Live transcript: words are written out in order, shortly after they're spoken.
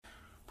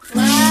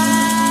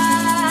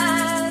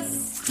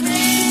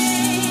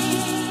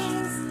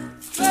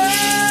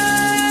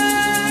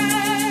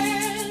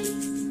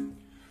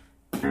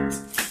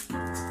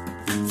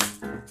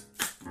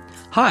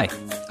Hi,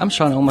 I'm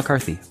Sean L.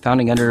 McCarthy,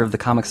 founding editor of The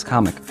Comics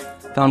Comic,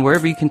 found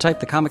wherever you can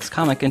type The Comics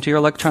Comic into your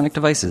electronic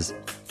devices.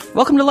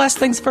 Welcome to Last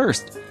Things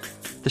First,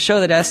 the show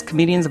that asks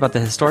comedians about the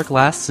historic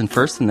lasts and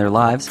firsts in their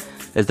lives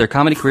as their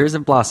comedy careers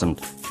have blossomed,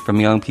 from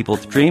young people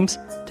with dreams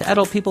to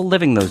adult people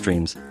living those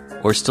dreams,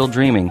 or still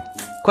dreaming.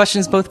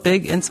 Questions both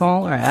big and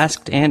small are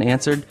asked and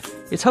answered.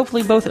 It's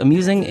hopefully both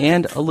amusing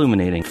and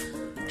illuminating.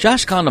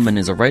 Josh Gondelman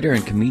is a writer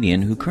and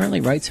comedian who currently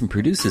writes and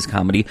produces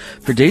comedy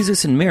for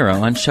Jesus and Miro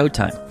on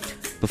Showtime.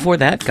 Before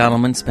that,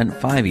 Gondelman spent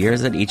 5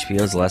 years at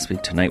HBO's Last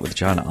Week Tonight with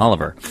John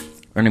Oliver,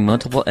 earning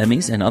multiple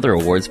Emmys and other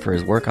awards for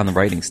his work on the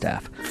writing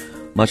staff.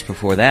 Much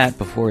before that,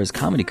 before his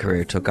comedy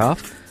career took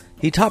off,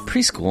 he taught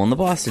preschool in the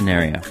Boston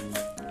area.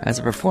 As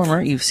a performer,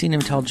 you've seen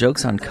him tell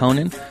jokes on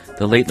Conan,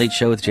 The Late Late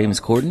Show with James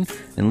Corden,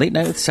 and Late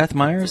Night with Seth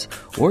Meyers,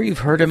 or you've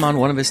heard him on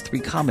one of his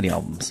 3 comedy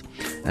albums.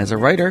 As a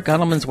writer,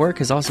 Gondelman's work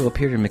has also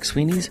appeared in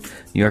McSweeney's,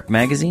 New York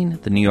Magazine,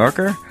 The New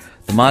Yorker,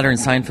 the Modern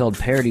Seinfeld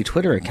parody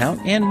Twitter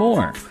account, and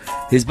more.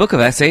 His book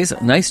of essays,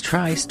 Nice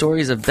Try,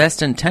 Stories of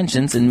Best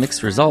Intentions and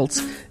Mixed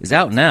Results, is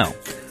out now.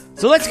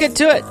 So let's get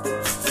to it!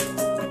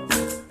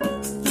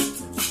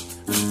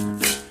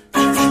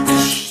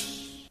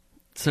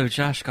 So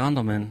Josh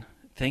Gondelman,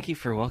 thank you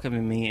for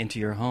welcoming me into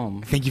your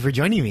home. Thank you for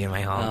joining me in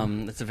my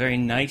home. It's a very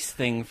nice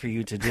thing for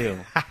you to do.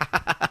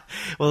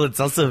 Well, it's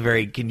also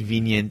very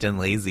convenient and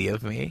lazy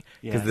of me,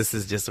 because this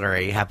is just where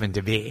I happen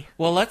to be.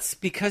 Well,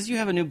 because you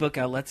have a new book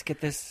out, let's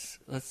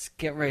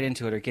get right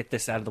into it, or get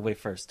this out of the way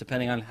first,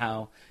 depending on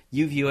how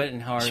you view it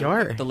and how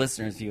the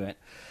listeners view it.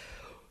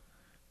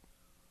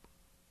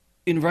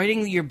 In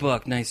writing your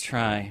book, Nice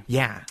Try,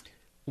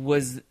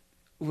 was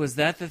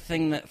that the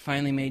thing that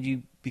finally made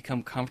you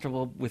become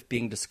comfortable with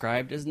being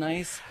described as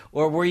nice,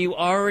 or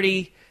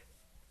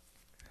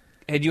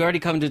had you already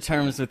come to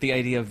terms with the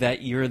idea of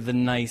that you're the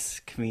nice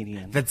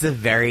comedian? That's a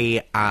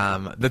very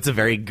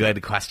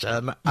good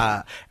question.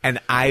 And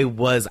I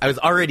was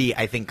already,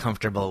 I think,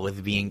 comfortable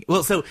with being,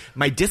 so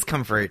my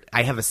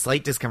I have a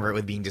slight discomfort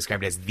with being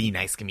described as the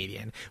nice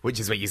comedian, which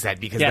is what you said,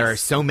 because there are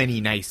so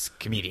many nice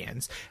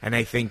comedians. And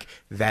I think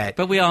that...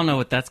 But we all know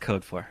what that's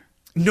code for.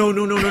 No.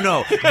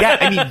 Yeah,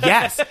 I mean,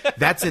 yes,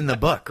 that's in the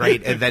book,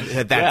 right?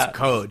 That's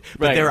code.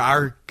 But there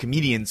are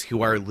comedians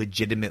who are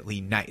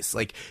legitimately nice.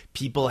 Like,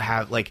 people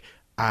have, like,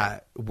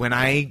 when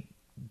I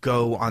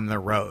go on the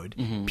road,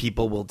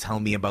 people will tell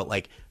me about,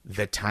 like,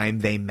 the time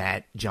they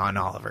met John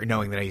Oliver,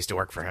 knowing that I used to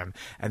work for him,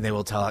 and they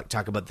will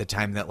talk about the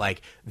time that,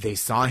 like, they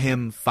saw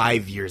him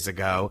 5 years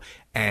ago,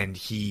 and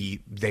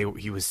he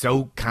was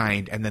so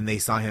kind, and then they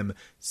saw him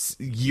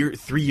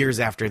 3 years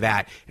after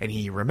that, and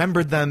he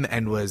remembered them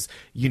and was,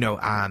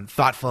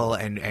 thoughtful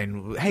and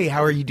hey,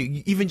 how are you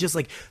doing? Even just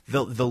like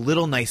the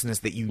little niceness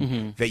that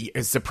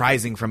is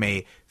surprising from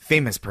a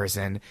famous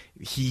person.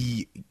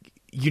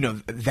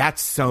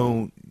 That's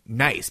so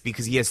nice,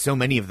 because he has so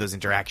many of those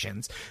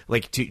interactions.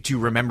 Like, to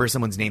remember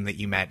someone's name that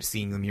you met,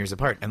 seeing them years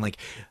apart. And, like,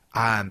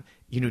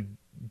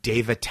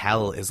 Dave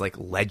Attell is, like,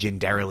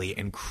 legendarily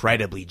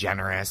incredibly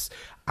generous.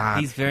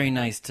 He's very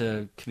nice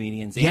to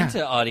comedians and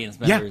to audience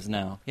members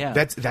now. Yeah,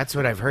 that's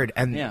what I've heard.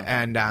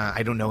 And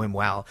I don't know him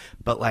well,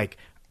 but, like...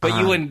 But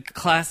you wouldn't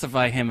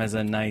classify him as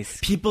a nice...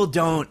 People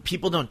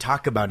don't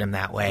talk about him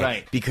that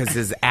way, because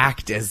his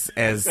act is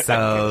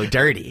so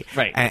dirty,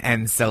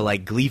 and so,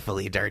 like,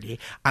 gleefully dirty.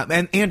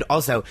 And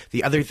also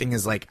the other thing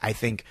is, like, I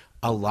think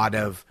a lot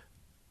of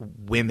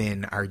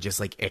women are just,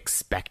 like,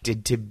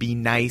 expected to be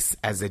nice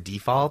as a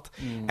default,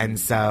 and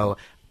so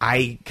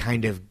I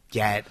kind of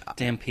get...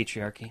 Damn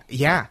patriarchy.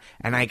 Yeah,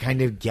 and I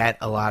kind of get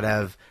a lot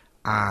of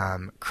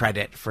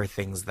credit for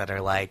things that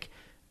are, like,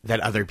 that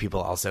other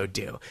people also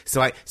do.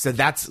 So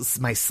that's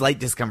my slight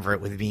discomfort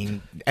with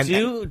being...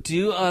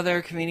 Do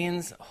other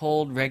comedians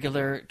hold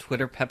regular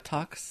Twitter pep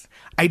talks?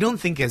 I don't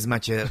think as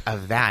much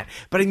of that.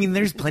 But, I mean,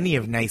 there's plenty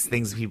of nice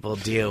things people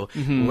do,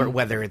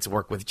 whether it's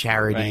work with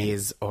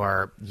charities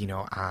or,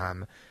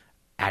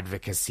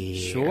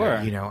 advocacy.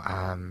 Sure.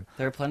 Or,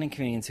 there are plenty of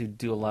comedians who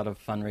do a lot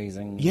of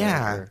fundraising.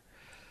 Yeah.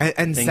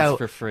 And things so,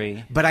 for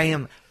free. But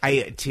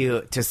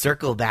to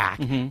circle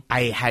back,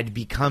 I had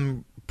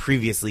become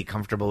previously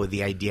comfortable with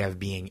the idea of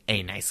being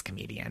a nice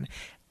comedian,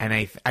 and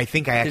I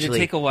think I actually... Did it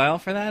take a while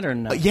for that, or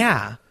no?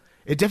 Yeah,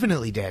 it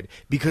definitely did,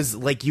 because,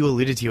 like you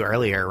alluded to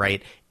earlier,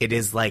 right, it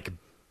is, like,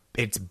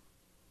 it's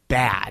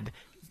bad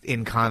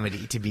in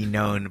comedy to be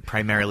known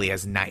primarily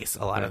as nice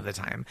a lot of the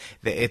time.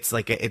 It's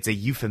like it's a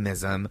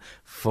euphemism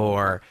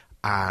for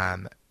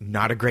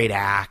not a great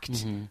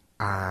act,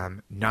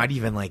 not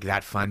even, like,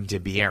 that fun to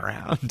be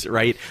around,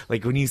 right?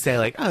 Like, when you say,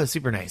 like, oh,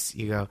 super nice,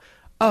 you go,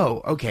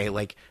 oh, okay,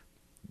 like,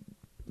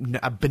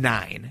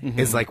 benign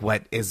is, like,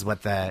 what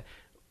the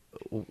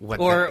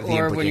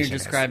when you're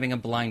describing a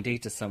blind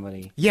date to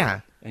somebody,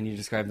 and you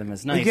describe them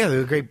as nice. Yeah,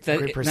 they're great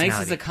personality.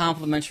 Nice is a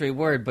complimentary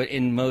word, but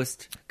in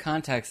most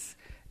contexts,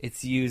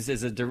 it's used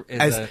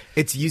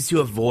it's used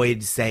to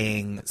avoid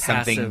saying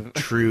something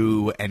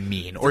true and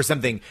mean, or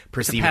something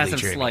perceivably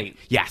true. Slight.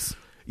 Yes,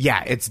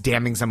 yeah, it's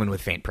damning someone with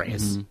faint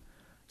praise.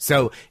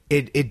 So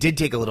it did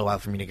take a little while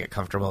for me to get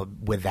comfortable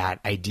with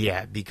that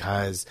idea,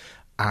 because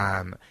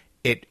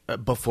it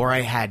before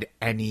I had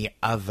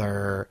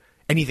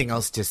anything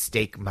else to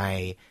stake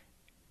my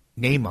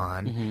name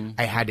on,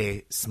 I had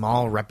a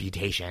small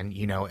reputation,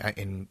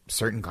 in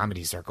certain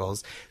comedy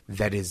circles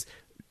that is,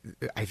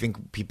 I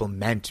think people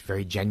meant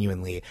very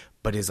genuinely,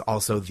 but is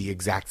also the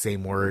exact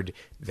same word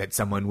that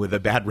someone with a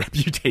bad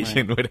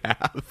reputation would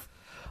have.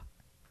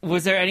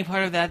 Was there any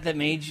part of that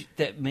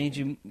made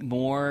you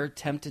more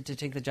tempted to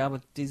take the job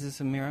with Jesus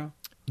and Miro?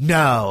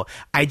 No,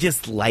 I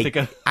just like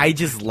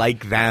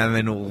them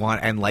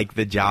and like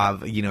the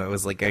job. It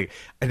was like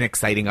an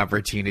exciting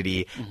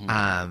opportunity.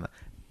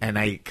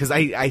 Because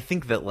I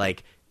think that,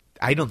 like,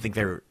 I don't think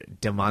they're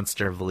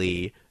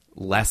demonstrably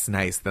less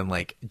nice than,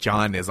 like,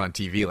 John is on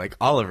TV. Like,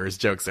 Oliver's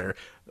jokes are,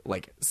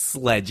 like,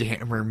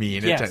 sledgehammer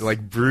mean, yes.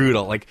 like,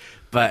 brutal. Like,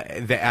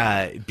 but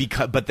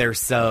they're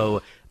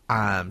so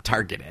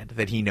targeted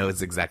that he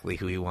knows exactly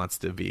who he wants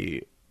to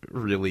be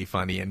really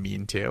funny and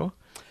mean to.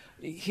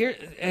 Here,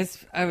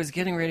 as I was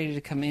getting ready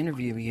to come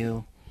interview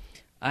you,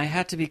 I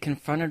had to be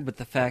confronted with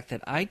the fact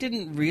that I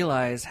didn't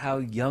realize how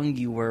young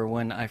you were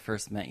when I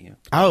first met you.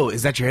 Oh,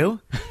 is that true?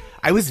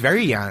 I was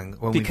very young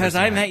when because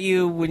I met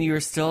you when you were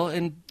still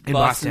in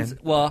Boston.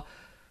 Well,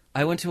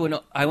 I went to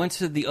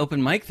the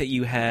open mic that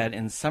you had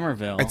in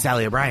Somerville at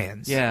Sally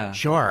O'Brien's. Yeah,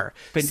 sure.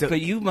 But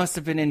you must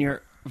have been in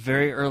your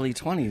very early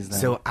 20s then.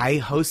 So I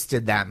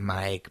hosted that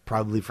mic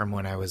probably from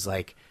when I was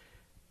like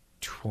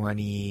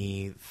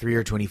 23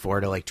 or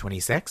 24 to like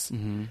 26.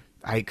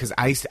 Because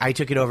I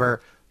took it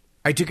over.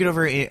 I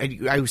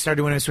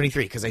started when I was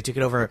 23 because I took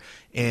it over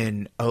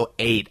in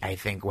 2008, I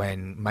think,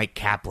 when Mike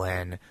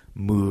Kaplan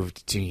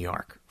moved to New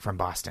York from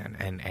Boston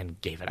and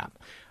gave it up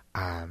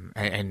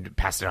and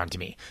passed it on to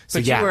me. So,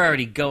 but you were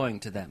already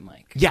going to that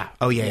mic. Yeah.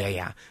 Oh,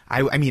 yeah.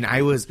 I mean,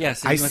 I was... Yeah,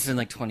 so you must have been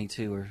like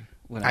 22 or...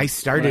 I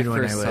started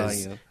when I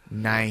was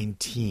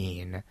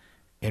 19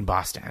 in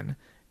Boston,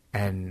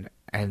 and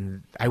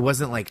I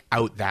wasn't like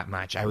out that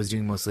much. I was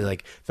doing mostly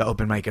like the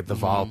open mic at the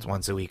Vault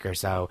once a week or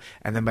so,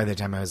 and then by the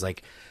time I was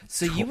like,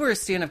 so you were a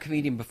stand-up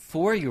comedian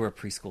before you were a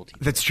preschool teacher.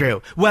 That's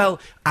true.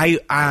 Well, if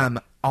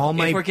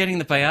we're getting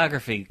the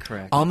biography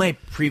correct,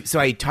 so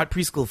I taught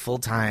preschool full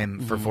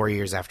time for 4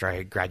 years after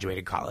I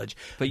graduated college.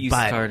 But you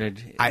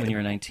started when you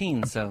were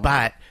 19, so.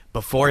 But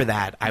before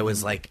that, I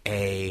was like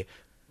a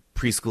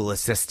preschool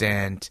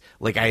assistant.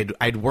 Like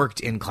I'd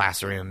worked in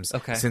classrooms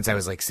since I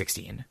was like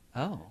 16.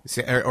 Oh,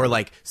 so, or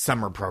like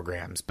summer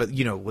programs, but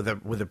with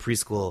a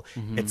preschool,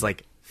 it's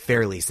like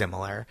fairly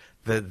similar.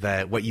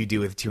 The what you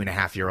do with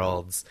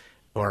 2.5-year-olds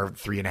or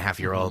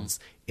 3.5-year-olds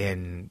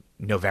in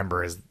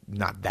November is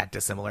not that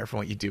dissimilar from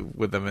what you do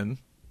with them in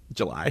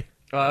July.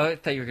 Oh, I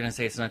thought you were going to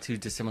say it's not too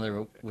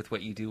dissimilar with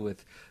what you do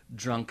with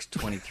drunk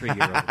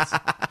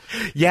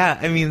 23-year-olds. Yeah,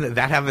 I mean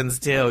that happens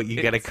too.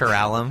 You got to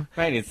corral them,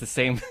 right? It's the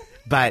same.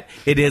 But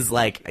it is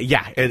like,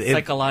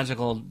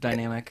 psychological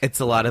dynamic.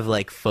 It's a lot of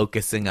like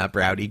focusing up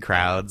rowdy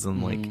crowds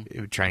and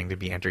like trying to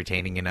be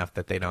entertaining enough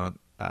that they don't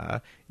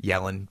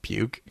yell and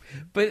puke.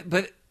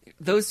 But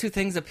those two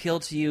things appeal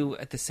to you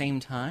at the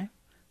same time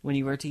when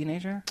you were a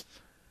teenager?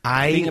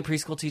 Being a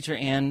preschool teacher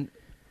and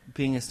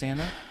being a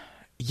stand-up?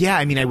 Yeah,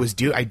 I mean,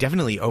 I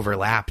definitely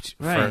overlapped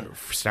for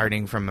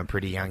starting from a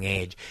pretty young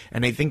age.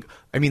 And I think,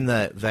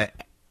 the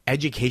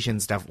education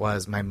stuff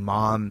was my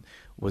mom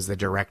was the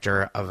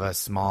director of a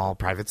small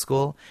private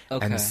school.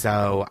 Okay. And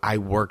so I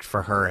worked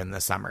for her in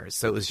the summers.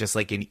 So it was just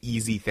like an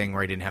easy thing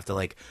where I didn't have to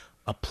like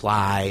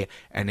apply,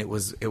 and it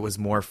was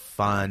more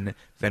fun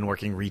than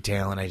working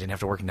retail, and I didn't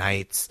have to work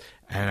nights.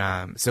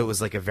 And so it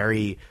was like a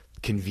very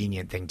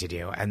convenient thing to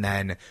do. And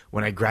then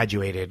when I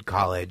graduated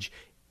college,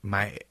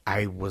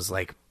 I was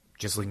like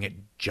just looking at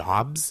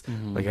jobs.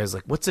 Like I was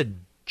like, what's a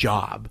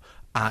job?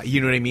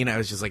 You know what I mean? I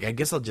was just like, I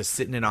guess I'll just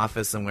sit in an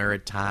office and wear a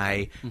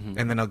tie,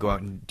 and then I'll go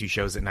out and do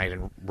shows at night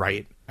and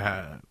write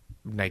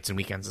nights and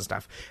weekends and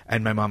stuff.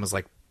 And my mom was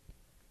like,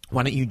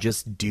 why don't you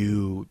just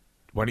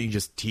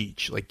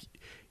teach? Like,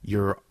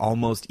 you're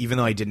almost, even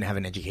though I didn't have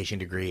an education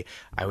degree,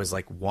 I was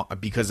like,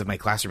 because of my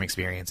classroom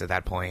experience at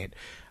that point,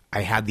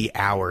 I had the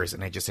hours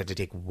and I just had to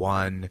take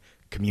one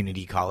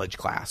community college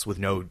class with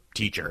no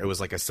teacher. It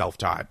was like a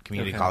self-taught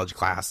community college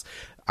class.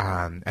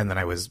 And then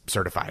I was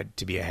certified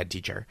to be a head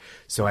teacher.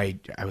 So I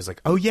was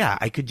like, oh yeah,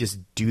 I could just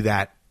do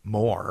that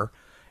more.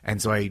 And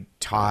so I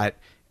taught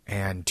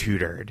and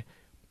tutored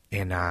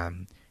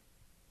in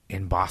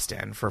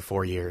Boston for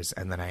 4 years.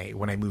 And then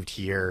when I moved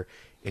here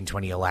in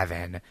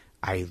 2011,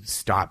 I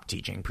stopped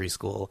teaching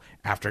preschool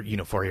after,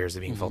 4 years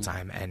of being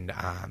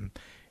full-time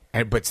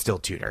but still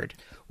tutored.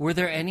 Were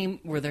there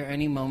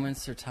any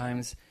moments or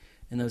times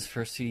in those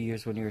first few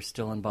years when you were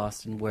still in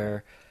Boston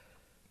where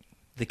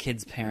the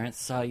kids'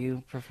 parents saw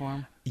you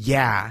perform?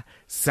 Yeah.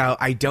 So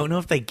I don't know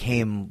if they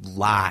came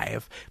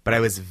live, but I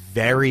was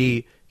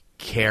very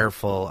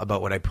careful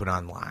about what I put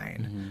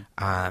online.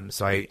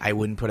 So I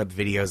wouldn't put up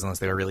videos unless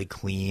they were really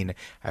clean.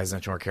 I was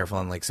much more careful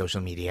on like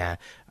social media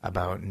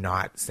about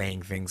not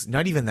saying things,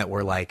 not even that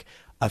were like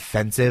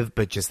offensive,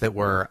 but just that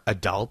were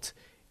adult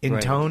in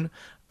tone.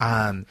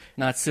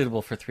 Not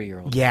suitable for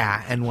 3-year-olds.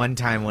 Yeah, and one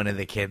time one of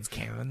the kids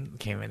came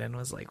in and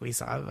was like,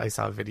 I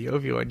saw a video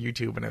of you on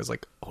YouTube, and I was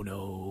like, oh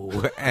no.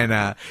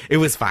 And it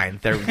was fine.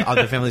 All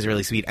the family's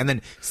really sweet. And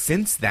then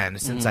since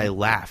I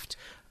left,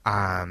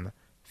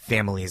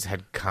 families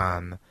had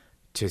come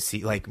to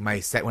see, like,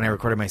 when I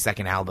recorded my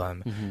second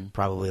album,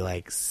 probably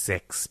like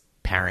 6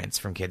 parents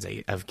from kids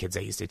I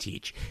used to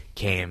teach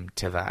came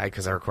to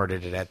because I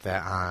recorded it at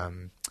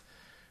the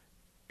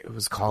it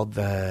was called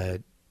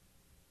the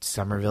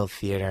Somerville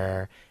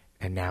Theater,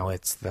 and now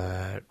it's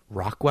the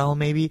Rockwell,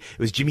 maybe. It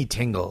was Jimmy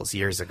Tingle's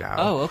years ago.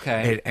 Oh,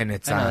 okay. And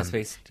it's I know that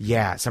space.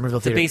 Yeah, Somerville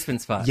Theater. The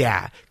basement spot.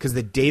 Yeah, because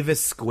the Davis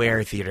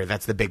Square Theater,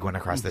 that's the big one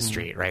across the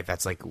street, right?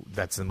 That's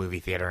the movie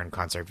theater and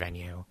concert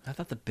venue. I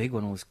thought the big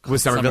one was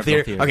Somerville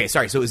Theater. Okay,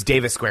 sorry. So it was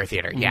Davis Square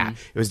Theater. Yeah,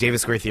 it was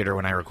Davis Square Theater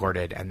when I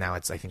recorded, and now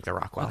it's, I think, the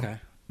Rockwell. Okay.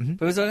 But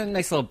it was a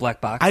nice little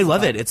black box. I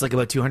love it. It's like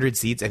about 200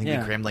 seats. I think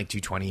we crammed like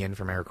 220 in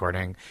for my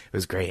recording. It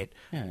was great.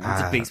 Yeah,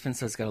 it's a basement,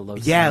 so it's got a low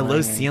ceiling. Yeah, low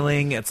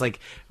ceiling. It's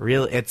like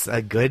it's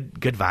a good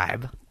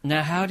vibe.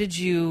 Now, how did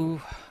you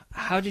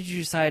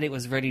decide it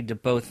was ready to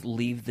both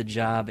leave the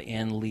job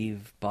and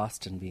leave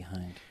Boston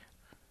behind?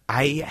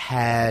 I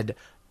had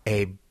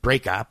a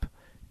breakup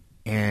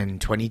in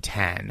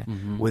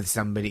 2010 with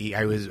somebody.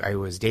 I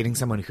was dating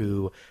someone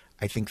who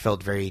I think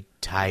felt very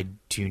tied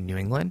to New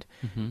England,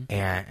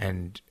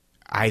 and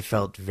I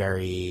felt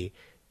very,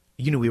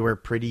 we were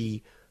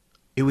pretty,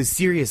 it was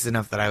serious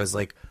enough that I was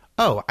like,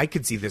 oh, I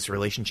could see this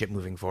relationship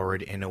moving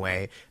forward in a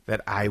way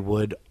that I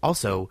would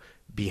also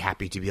be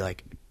happy to be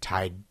like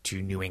tied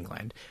to New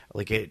England.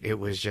 Like it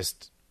was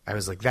just, I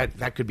was like,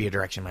 that could be a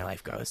direction my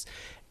life goes.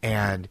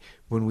 And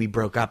when we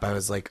broke up, I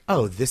was like,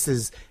 oh, this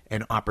is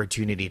an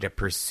opportunity to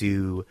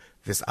pursue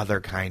this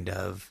other kind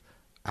of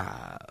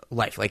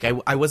life. Like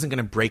I wasn't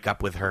going to break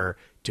up with her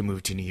to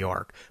move to New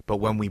York.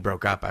 But when we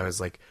broke up, I was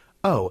like,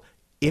 oh,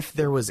 if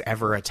there was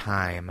ever a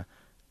time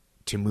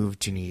to move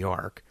to New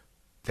York,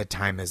 the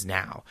time is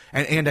now.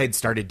 And I'd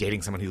started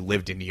dating someone who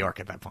lived in New York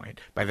at that point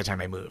by the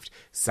time I moved.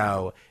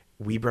 So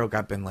we broke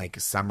up in like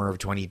summer of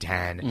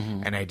 2010,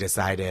 and I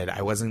decided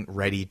I wasn't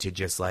ready to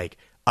just like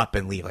up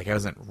and leave. Like I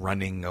wasn't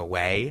running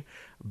away,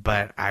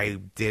 but I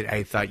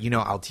thought,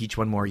 I'll teach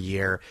one more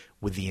year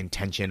with the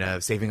intention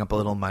of saving up a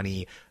little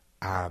money,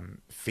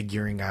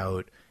 figuring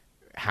out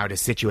how to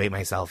situate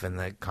myself in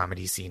the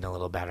comedy scene a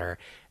little better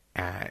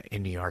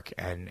in New York,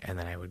 and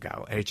then I would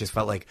go. And it just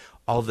felt like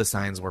all the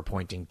signs were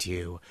pointing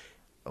to,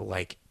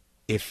 like,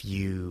 if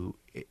you're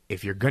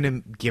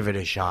gonna give it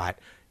a shot,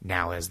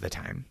 now is the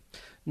time.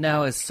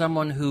 Now, as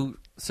someone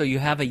so you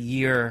have a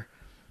year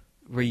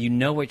where you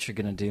know what you're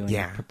gonna do, and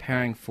you're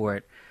preparing for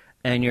it,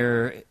 and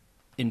you're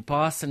in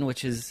Boston,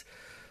 which is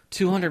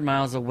 200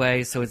 miles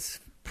away, so it's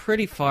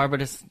pretty far, but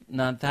it's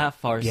not that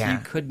far, so you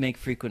could make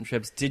frequent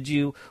trips.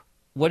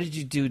 What did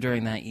you do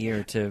during that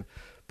year to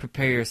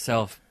prepare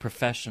yourself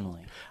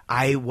professionally?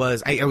 I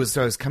was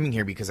coming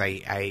here because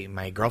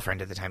my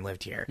girlfriend at the time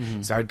lived here,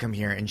 so I would come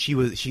here, and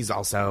she's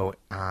also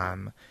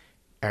a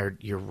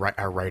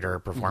writer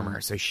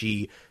performer, so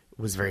she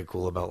was very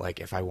cool about like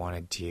if I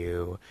wanted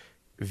to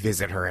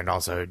visit her and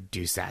also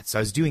do sets. So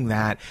I was doing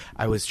that.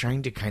 I was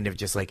trying to kind of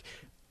just like,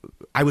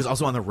 I was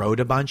also on the road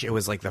a bunch. It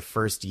was like the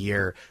first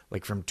year,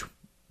 like from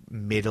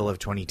middle of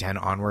 2010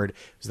 onward, it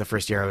was the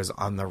first year I was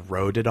on the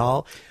road at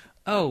all.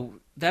 Oh,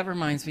 that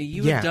reminds me.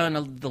 You had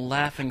done the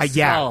Laughing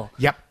Skull.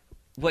 Yeah. Yep.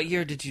 What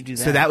year did you do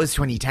that? So that was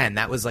 2010.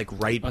 That was like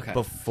right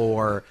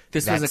before.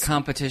 This was a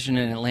competition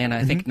in Atlanta.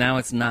 I think now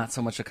it's not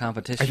so much a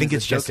competition. I think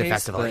it's just a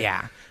festival.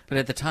 But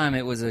at the time,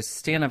 it was a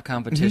stand-up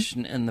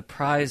competition, and the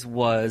prize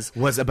was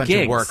a bunch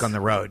gigs. of work on the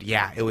road.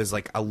 Yeah, it was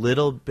like a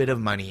little bit of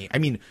money. I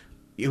mean,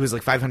 it was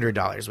like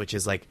 $500, which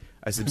is like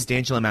a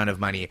substantial amount of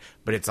money,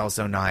 but it's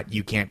also not.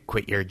 You can't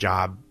quit your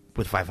job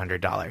with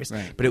 $500.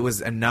 Right. But it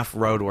was enough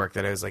road work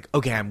that I was like,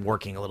 okay, I'm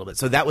working a little bit.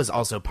 So that was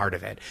also part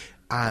of it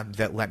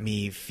that let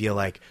me feel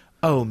like,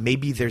 oh,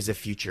 maybe there's a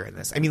future in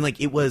this. I mean,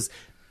 like, it was,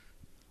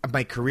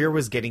 my career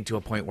was getting to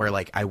a point where,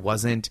 like, I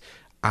wasn't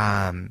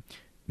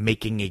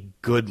making a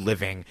good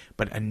living,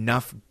 but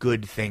enough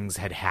good things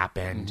had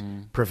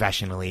happened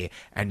professionally,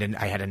 and then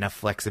I had enough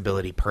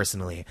flexibility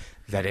personally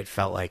that it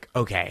felt like,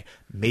 okay,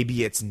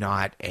 maybe it's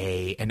not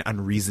an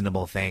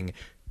unreasonable thing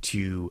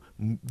to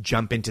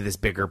jump into this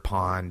bigger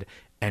pond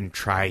and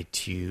try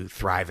to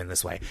thrive in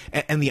this way.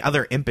 And the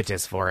other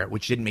impetus for it,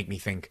 which didn't make me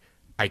think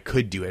I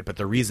could do it, but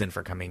the reason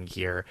for coming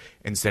here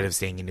instead of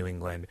staying in New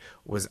England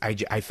was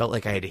I felt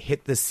like I had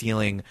hit the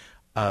ceiling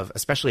of,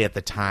 especially at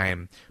the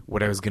time,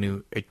 what I was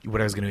going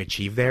to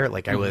achieve there.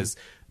 Like I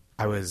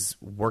was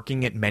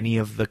working at many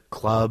of the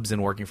clubs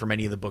and working for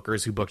many of the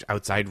bookers who booked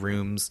outside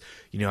rooms,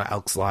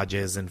 Elks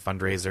Lodges and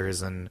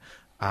fundraisers and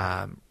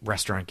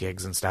restaurant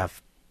gigs and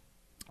stuff.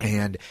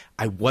 And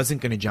I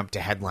wasn't going to jump to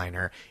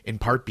headliner, in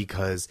part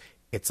because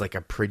it's like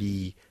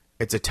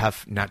it's a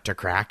tough nut to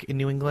crack in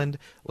New England,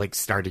 like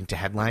starting to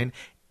headline.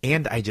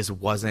 And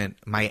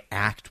my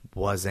act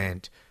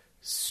wasn't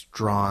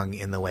strong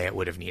in the way it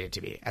would have needed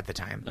to be at the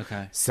time.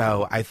 Okay.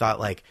 So I thought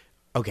like,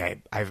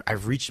 okay,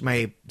 I've reached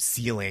my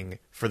ceiling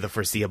for the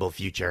foreseeable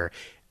future.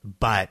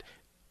 but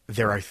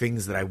there are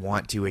things that I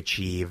want to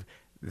achieve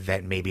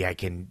that maybe I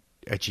can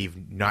achieve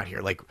not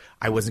here. Like,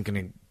 I wasn't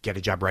going to get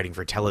a job writing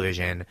for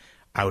television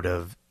out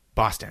of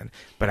Boston,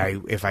 but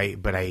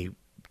I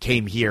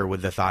came here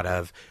with the thought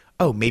of,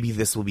 oh, maybe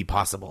this will be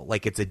possible.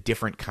 Like, it's a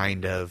different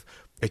kind of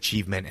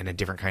achievement and a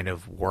different kind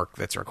of work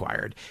that's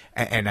required.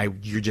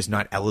 And you're just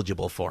not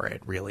eligible for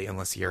it, really,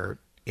 unless you're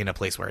in a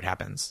place where it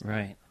happens.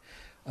 Right.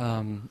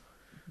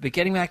 But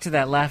getting back to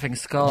that Laughing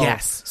Skull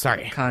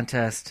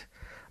contest,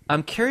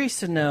 I'm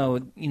curious to know,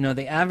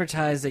 they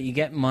advertise that you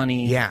get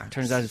money. Yeah.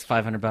 Turns out it's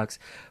 $500.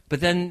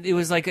 But then it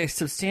was like a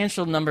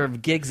substantial number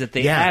of gigs that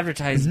they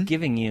advertised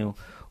giving you.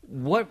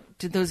 What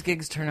did those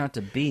gigs turn out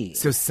to be?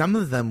 So some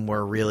of them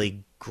were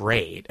really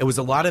great. It was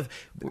a lot of...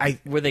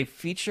 Were they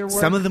feature work?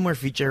 Some of them were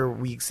feature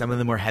weeks. Some of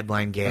them were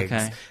headline gigs.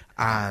 Okay.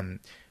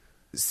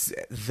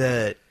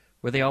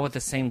 Were they all with the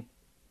same...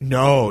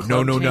 No.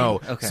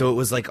 Okay. So it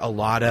was like a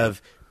lot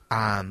of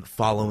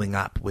following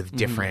up with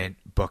different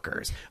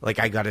bookers. Like,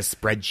 I got a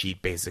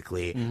spreadsheet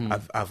basically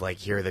of like,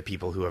 here are the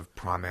people who have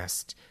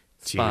promised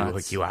to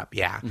hook you up.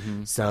 Yeah.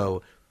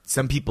 So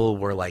some people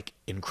were like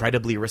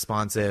incredibly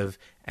responsive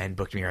and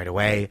booked me right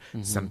away.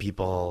 Some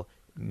people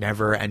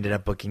never ended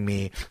up booking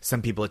me.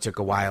 Some people, it took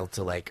a while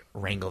to like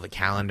wrangle the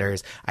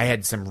calendars. I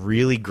had some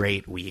really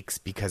great weeks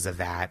because of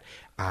that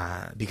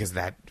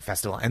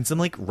festival, and some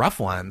like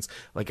rough ones.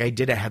 Like, I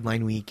did a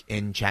headline week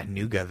in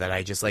Chattanooga that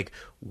I just like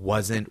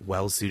wasn't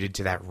well suited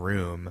to that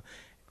room,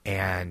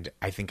 and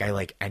I think I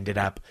like ended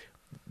up,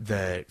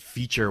 the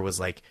feature was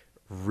like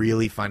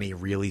really funny,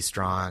 really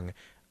strong,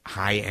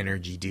 high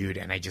energy dude,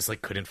 and I just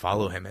like couldn't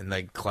follow him, and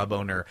the club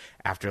owner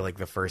after like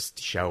the first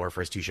show or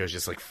first two shows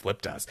just like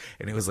flipped us,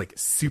 and it was like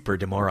super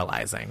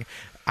demoralizing,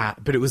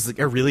 but it was like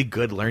a really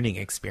good learning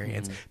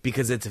experience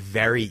because it's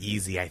very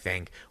easy, I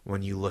think,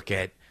 when you look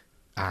at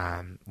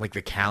like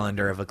the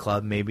calendar of a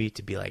club, maybe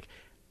to be like,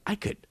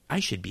 I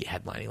should be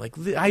headlining, like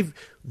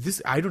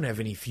I don't have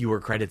any fewer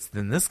credits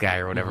than this guy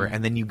or whatever,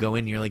 and then you go in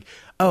and you're like,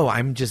 oh,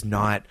 I'm just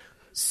not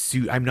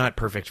I'm not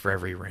perfect for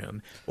every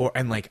room,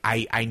 and like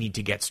I need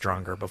to get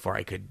stronger before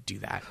I could do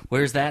that.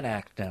 Where's that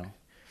act now?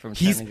 From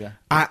Chattanooga?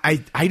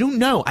 I don't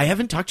know. I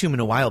haven't talked to him in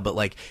a while, but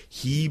like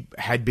he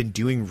had been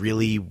doing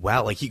really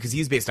well, like because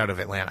he's based out of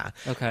Atlanta,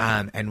 okay,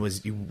 and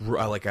was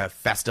like a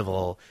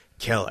festival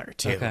killer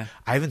too. Okay.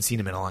 I haven't seen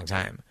him in a long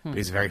time, but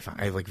he's very fun.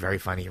 Like very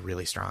funny,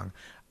 really strong.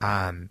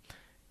 And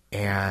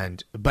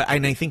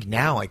I think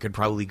now I could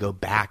probably go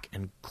back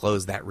and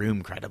close that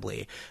room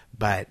credibly,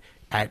 but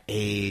at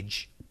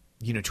age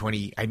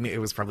 20, it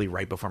was probably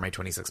right before my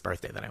 26th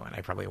birthday that I went.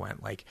 I probably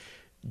went like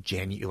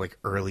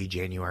early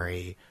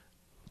January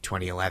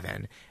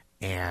 2011,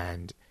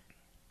 and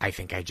I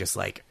think I just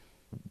like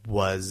it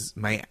was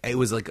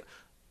like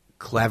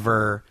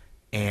clever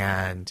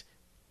and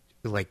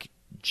like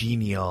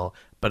genial,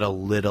 but a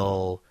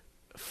little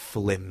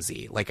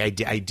flimsy. Like I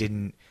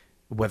didn't,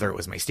 whether it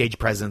was my stage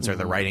presence or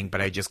the writing,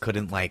 but I just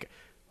couldn't like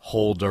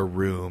hold a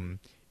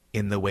room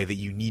in the way that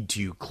you need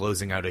to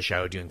closing out a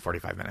show doing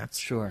 45 minutes.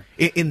 Sure.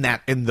 In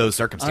those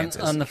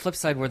circumstances. On the flip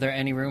side, were there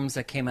any rooms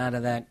that came out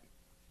of that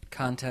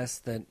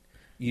contest that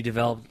you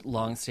developed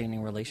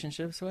long-standing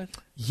relationships with?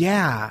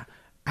 Yeah,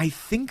 I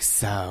think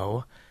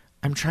so.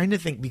 I'm trying to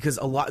think, because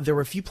there were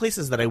a few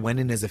places that I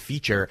went in as a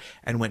feature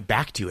and went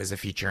back to as a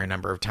feature a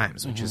number of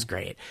times, which is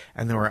great.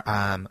 And there were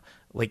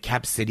like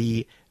Cap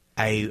City.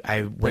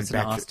 I went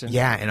back, in Austin?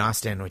 Yeah, in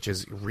Austin, which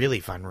is a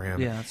really fun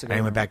room. Yeah, that's a good and I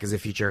room. went back as a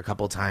feature a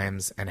couple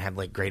times and had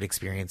like great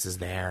experiences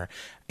there.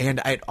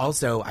 And I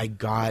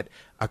got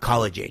a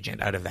college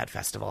agent out of that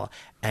festival,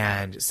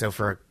 and so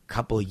for a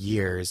couple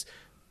years,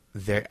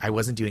 I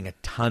wasn't doing a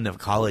ton of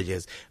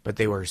colleges, but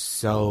they were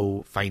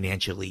so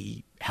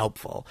financially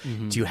helpful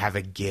to have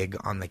a gig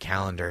on the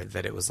calendar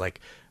that it was like,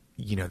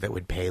 that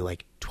would pay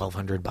like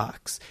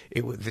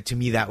 $1,200. To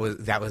me, that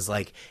was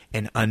like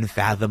an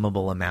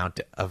unfathomable amount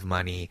of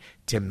money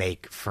to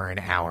make for an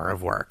hour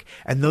of work.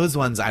 And those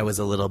ones I was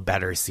a little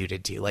better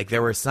suited to. Like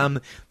there were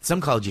some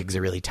college gigs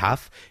are really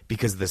tough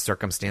because the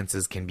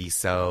circumstances can be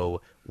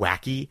so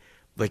wacky.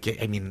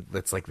 Like, I mean,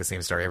 that's like the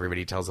same story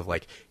everybody tells of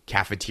like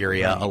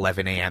cafeteria,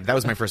 11 a.m. That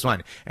was my first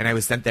one. And I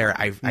was sent there,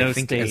 I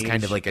think stage. as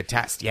kind of like a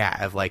test.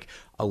 Yeah. Of like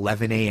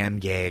 11 a.m.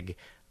 gig,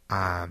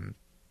 in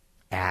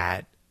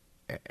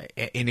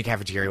a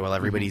cafeteria while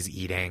everybody's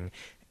eating,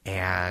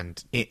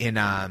 and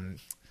not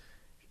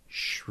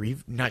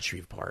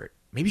Shreveport,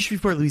 maybe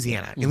Shreveport,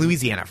 Louisiana, in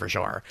Louisiana for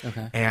sure.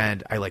 Okay.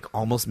 And I like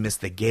almost missed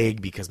the gig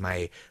because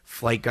my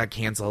flight got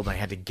canceled. I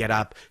had to get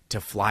up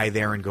to fly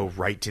there and go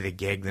right to the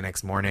gig the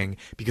next morning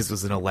because it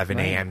was an 11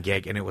 a.m.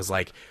 gig, and it was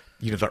like,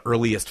 the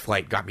earliest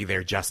flight got me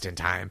there just in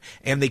time,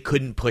 and they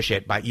couldn't push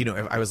it by,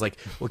 I was like,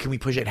 well, can we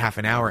push it half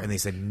an hour? And they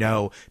said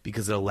no,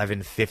 because at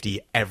 11:50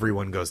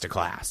 everyone goes to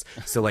class.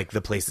 So like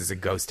the place is a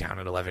ghost town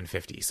at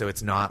 11:50. So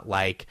it's not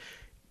like,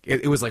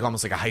 it was like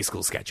almost like a high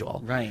school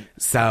schedule. Right.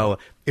 So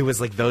it was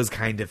like those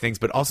kind of things,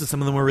 but also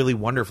some of them were really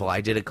wonderful.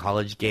 I did a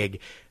college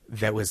gig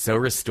that was so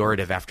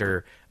restorative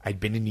after I'd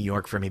been in New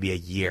York for maybe a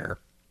year,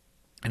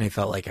 and I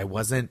felt like I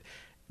wasn't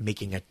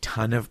making a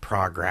ton of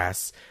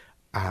progress.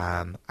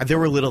 there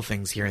were little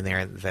things here and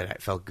there that I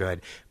felt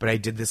good, but I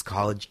did this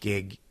college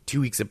gig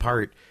 2 weeks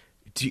apart.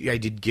 I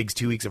did gigs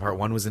 2 weeks apart.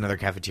 One was another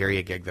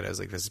cafeteria gig that I was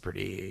like, this is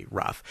pretty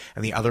rough.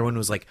 And the other one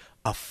was like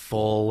a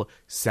full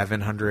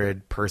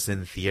 700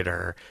 person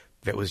theater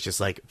that was just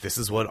like, this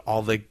is what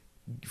all the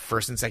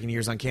first and second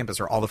years on campus,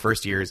 or all the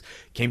first years,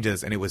 came to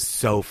this, and it was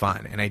so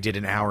fun. And I did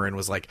an hour and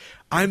was like,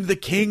 I'm the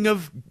king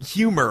of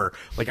humor,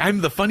 like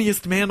I'm the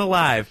funniest man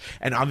alive.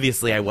 And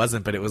obviously I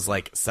wasn't, but it was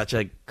like such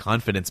a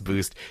confidence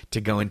boost to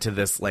go into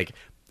this like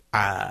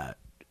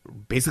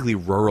basically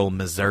rural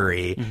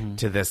Missouri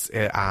to this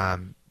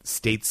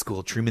state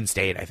school, Truman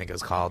State I think it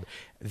was called,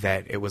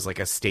 that it was like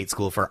a state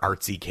school for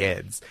artsy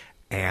kids,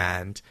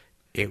 and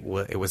it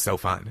was so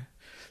fun.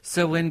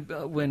 So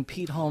when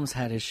Pete Holmes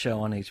had his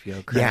show on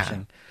HBO,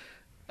 Crashing,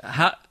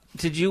 how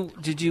did you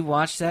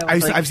watch that?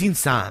 I've seen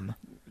some.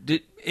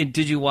 Did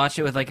you watch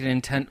it with like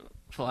an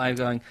intentful eye,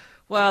 going,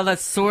 well,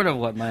 that's sort of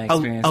what my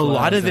experience was? A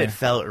lot of it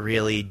felt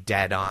really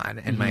dead on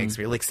in my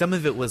experience. Like some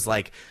of it was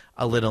like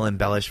a little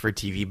embellished for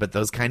TV, but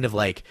those kind of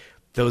like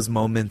those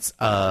moments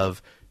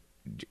of,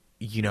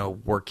 you know,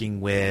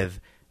 working with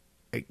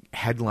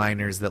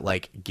headliners that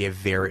like give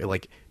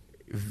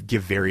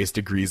various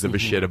degrees of a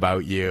shit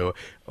about you,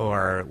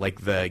 or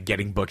like the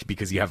getting booked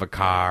because you have a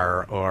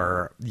car,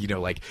 or, you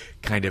know, like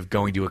kind of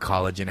going to a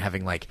college and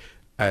having like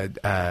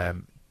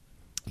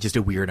just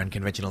a weird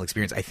unconventional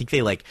experience. I think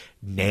they like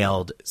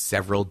nailed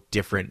several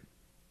different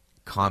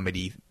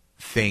comedy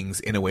things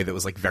in a way that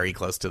was like very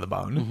close to the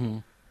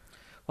bone.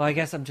 Well, I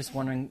guess I'm just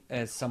wondering,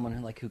 as someone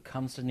who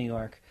comes to New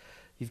York,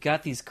 you've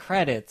got these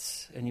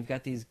credits and you've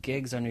got these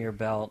gigs under your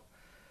belt,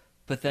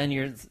 but then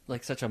you're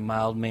like such a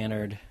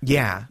mild-mannered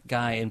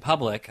guy in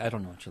public. I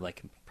don't know what you're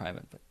like in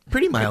private, but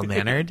pretty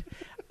mild-mannered.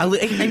 I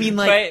mean,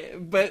 like,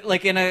 but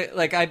like in a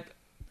like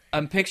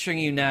I'm picturing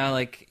you now.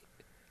 Like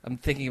I'm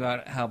thinking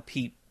about how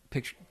Pete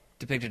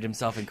depicted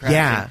himself in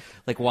Crashing,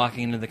 like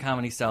walking into the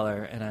Comedy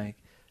Cellar, and I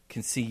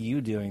can see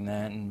you doing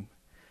that and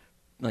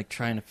like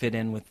trying to fit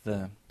in with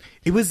the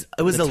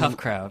tough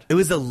crowd. It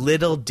was a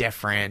little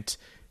different,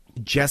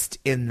 just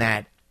in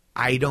that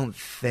I don't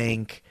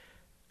think.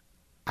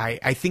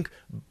 I think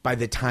by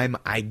the time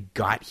I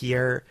got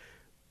here,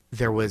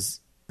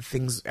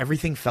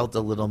 everything felt a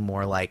little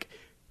more like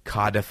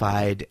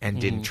codified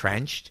and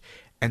entrenched.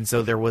 And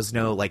so there was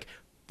no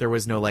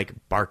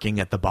barking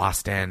at the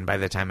Boston by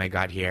the time I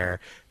got here.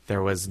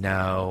 There was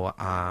no,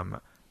 I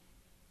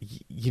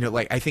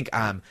think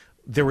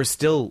there were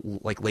still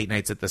like late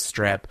nights at the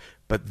Strip,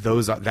 but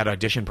that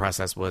audition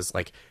process was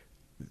like,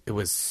 it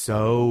was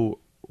so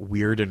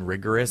weird and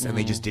rigorous, and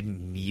they just didn't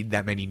need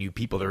that many new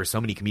people. There were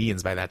so many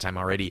comedians by that time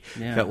already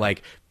that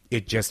like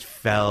it just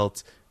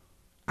felt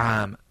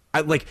there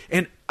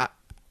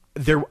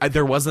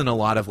wasn't a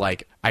lot of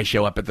like I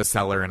show up at the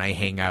Cellar and I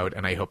hang out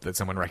and I hope that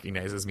someone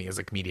recognizes me as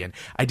a comedian.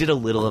 I did a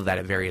little of that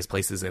at various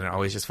places, and it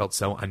always just felt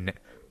so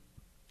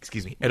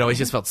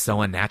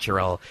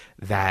unnatural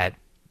that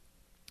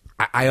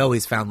I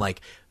always found like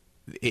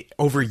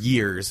over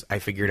years, I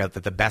figured out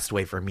that the best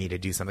way for me to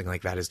do something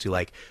like that is to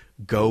like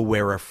go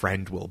where a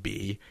friend will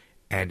be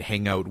and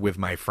hang out with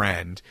my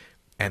friend,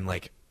 and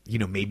like, you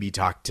know, maybe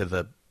talk to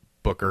the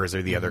bookers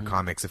or the other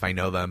comics if I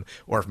know them,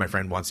 or if my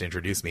friend wants to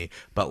introduce me.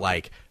 But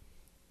like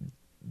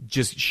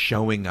just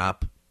showing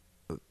up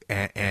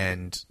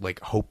and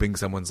like hoping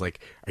someone's like,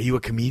 are you a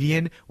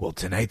comedian? Well,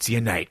 tonight's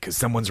your night because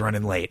someone's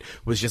running late,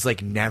 was just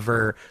like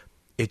never.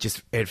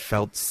 It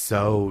felt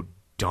so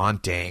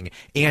daunting,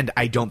 and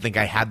I don't think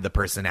I had the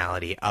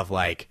personality of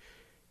like,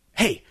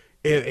 hey,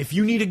 if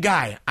you need a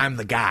guy, I'm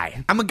the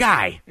guy. I'm a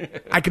guy.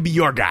 I could be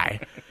your guy.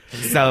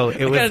 So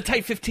it was got a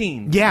tight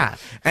 15. Yeah,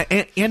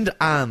 and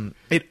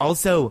it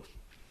also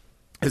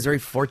I was very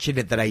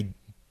fortunate that I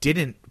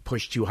didn't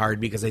push too hard,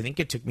 because I think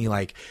it took me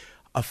like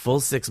a full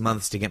 6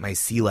 months to get my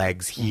sea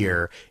legs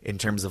here in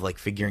terms of like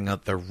figuring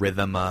out the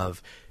rhythm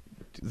of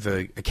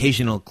the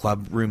occasional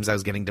club rooms I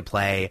was getting to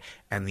play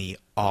and the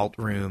alt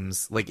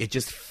rooms. Like it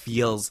just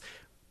feels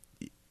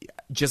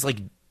just like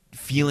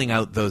feeling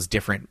out those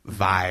different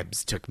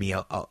vibes took me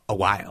a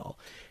while,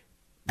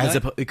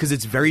 because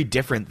it's pretty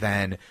different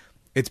than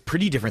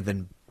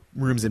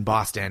rooms in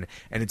Boston,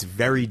 and it's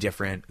very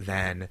different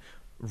than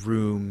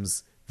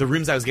rooms. The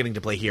rooms I was getting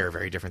to play here are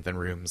very different than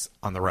rooms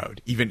on the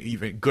road, even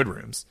good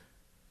rooms.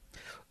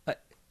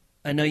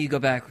 I know you go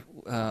back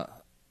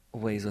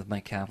ways with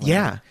Mike Kaplan.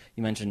 Yeah,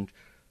 you mentioned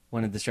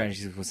one of the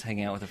strategies was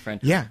hanging out with a friend.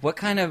 Yeah, what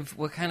kind of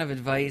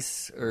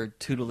advice or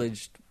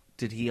tutelage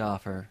did he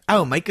offer?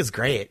 Oh, Mike is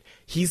great.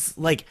 He's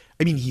like,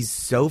 I mean, he's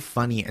so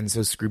funny and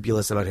so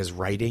scrupulous about his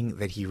writing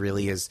that he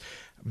really is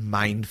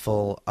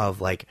mindful of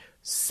like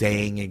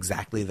saying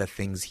exactly the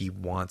things he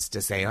wants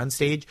to say on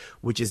stage,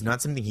 which is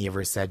not something he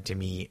ever said to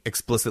me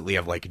explicitly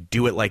of like,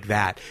 do it like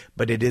that.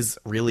 But it is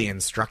really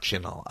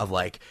instructional of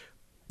like,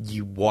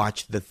 you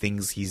watch the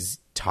things he's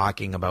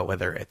talking about,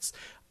 whether it's,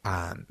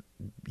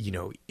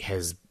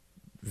 his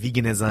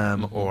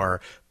veganism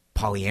or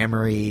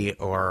polyamory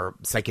or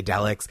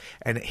psychedelics,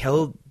 and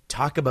he'll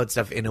talk about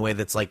stuff in a way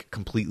that's like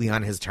completely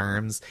on his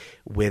terms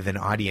with an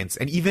audience.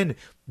 And even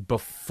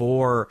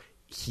before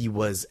he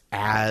was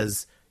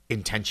as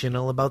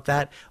intentional about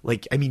that,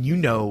 like, I mean, you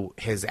know,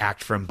 his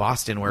act from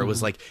Boston where it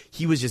was like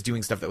he was just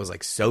doing stuff that was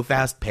like so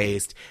fast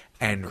paced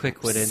and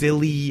quick-witted,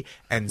 silly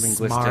and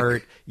linguistic.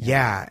 smart.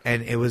 Yeah.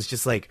 And it was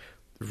just like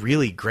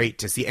really great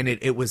to see. And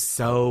it was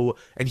so,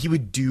 and he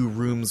would do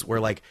rooms where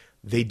like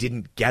they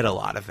didn't get a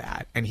lot of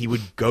that, and he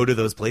would go to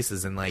those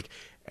places and like,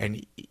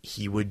 and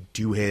he would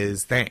do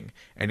his thing,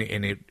 and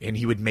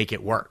he would make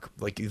it work.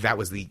 Like that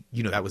was the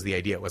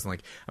idea. It wasn't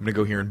like I'm gonna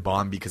go here and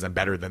bomb because I'm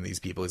better than these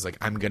people. It's like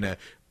I'm gonna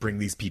bring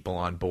these people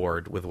on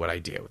board with what I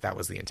do. That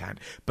was the intent.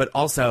 But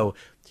also,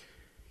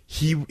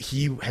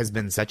 he has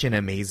been such an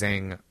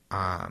amazing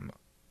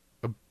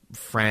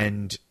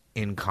friend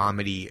in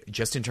comedy,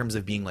 just in terms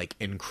of being like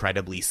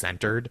incredibly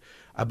centered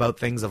about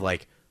things. Of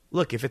like,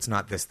 look, if it's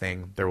not this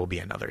thing, there will be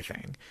another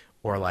thing,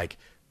 or like,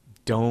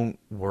 don't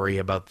worry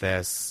about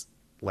this.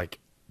 Like,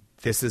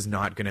 this is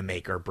not going to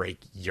make or break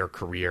your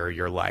career,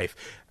 your life.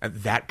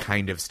 That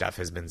kind of stuff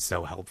has been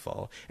so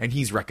helpful. And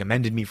he's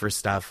recommended me for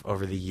stuff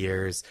over the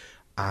years.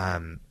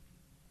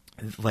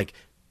 Like,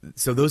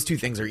 so those two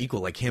things are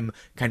equal. Like him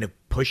kind of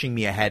pushing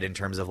me ahead in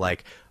terms of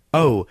like,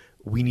 oh,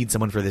 we need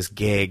someone for this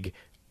gig.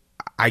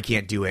 I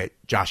can't do it.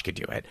 Josh could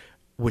do it.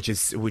 Which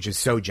is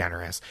so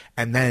generous.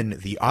 And then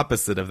the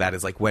opposite of that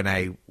is like when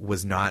I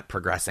was not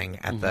progressing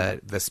at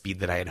the speed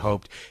that I had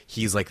hoped,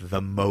 he's like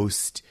the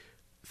most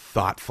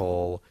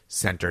thoughtful,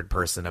 centered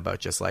person about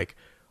just like,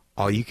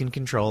 all you can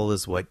control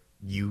is what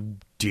you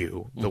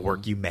do, the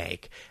work you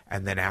make.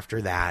 And then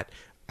after that,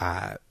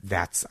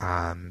 that's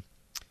up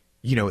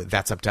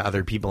to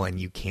other people, and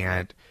you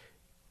can't,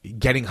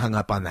 getting hung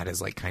up on that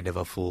is like kind of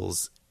a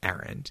fool's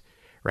errand.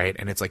 Right.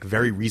 And it's like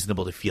very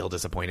reasonable to feel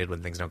disappointed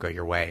when things don't go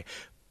your way,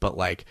 but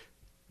like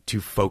to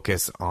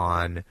focus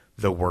on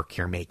the work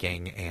you're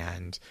making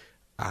and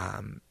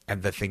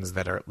the things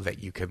that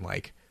you can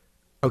like,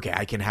 okay,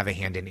 I can have a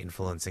hand in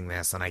influencing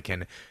this, and I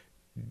can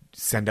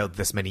send out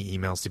this many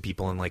emails to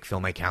people and like fill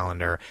my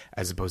calendar,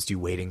 as opposed to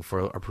waiting for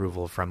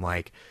approval from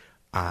like,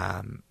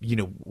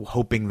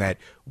 hoping that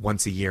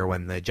once a year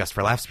when the Just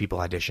for Laughs people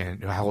hold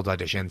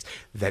auditions,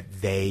 that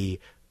they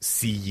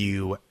see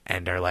you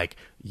and are like,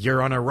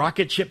 you're on a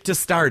rocket ship to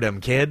stardom,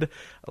 kid.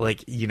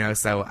 Like,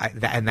 so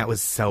that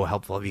was so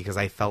helpful, because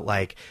I felt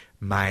like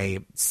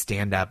my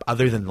stand-up,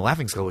 other than the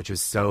Laughing Skull, which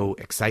was so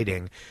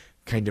exciting,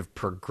 kind of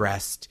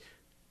progressed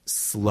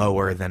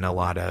slower than a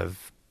lot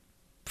of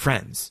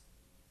friends.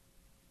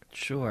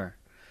 Sure.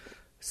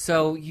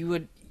 So you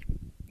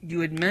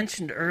had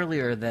mentioned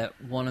earlier that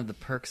one of the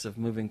perks of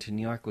moving to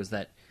New York was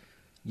that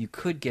you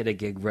could get a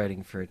gig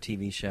writing for a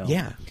TV show.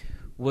 Yeah.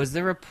 Was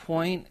there a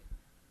point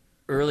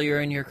earlier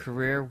in your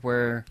career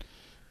where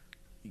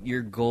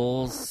your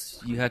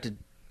goals, you had to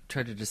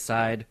try to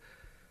decide,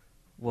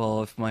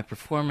 well, if my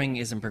performing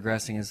isn't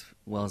progressing as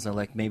well as I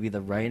like, maybe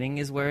the writing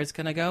is where it's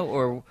going to go?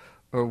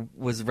 Or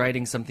was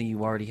writing something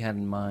you already had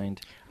in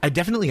mind? I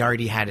definitely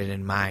already had it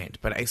in mind,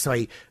 but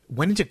I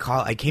went into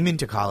I came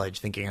into college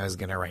thinking I was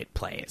going to write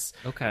plays.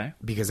 Okay.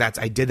 Because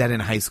I did that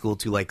in high school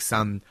to like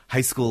some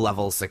high school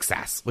level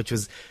success, which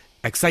was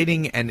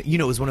exciting. And,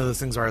 it was one of those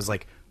things where I was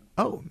like,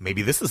 oh,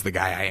 maybe this is the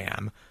guy I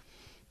am.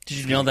 Did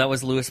you know that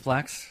was Louis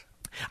Black's?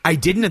 I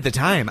didn't at the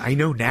time. I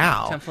know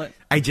now. Template?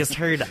 I just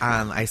heard,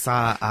 I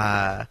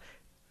saw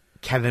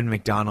Kevin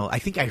McDonald. I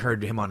think I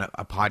heard him on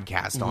a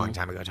podcast a long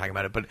time ago talking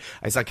about it, but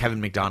I saw Kevin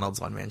McDonald's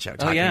one-man show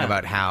talking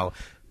about how,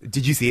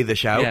 did you see the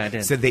show? Yeah, I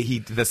did. Said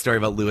that the story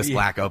about Louis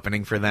Black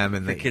opening for them.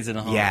 And for Kids in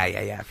the Hall.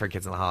 Yeah, for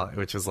Kids in the Hall,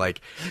 which was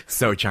like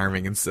so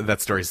charming, and so, that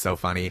story's so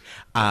funny.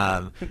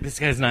 This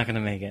guy's not going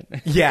to make it.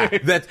 Yeah,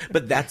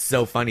 but that's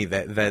so funny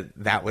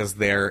that was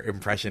their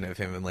impression of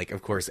him, and like,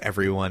 of course,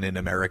 everyone in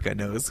America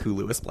knows who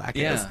Louis Black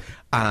is.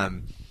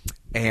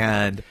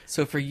 And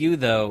so for you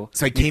though,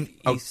 so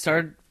you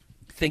started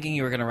thinking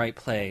you were going to write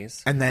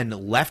plays, and then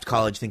left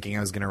college thinking I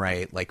was going to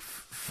write like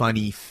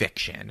funny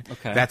fiction.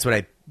 Okay, that's what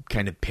I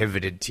kind of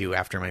pivoted to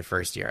after my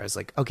first year. I was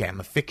like, okay,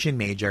 I'm a fiction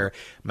major.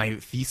 My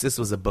thesis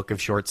was a book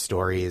of short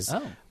stories.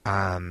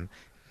 And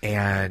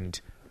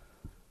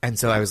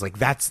so I was like,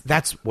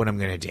 that's what I'm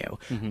going to do.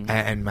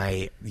 And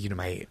my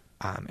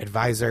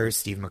advisor,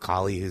 Steve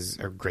McCauley, who's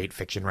a great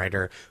fiction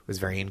writer, was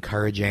very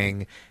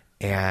encouraging.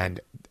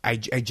 And I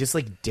just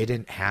like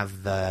didn't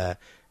have I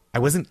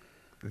wasn't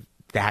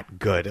that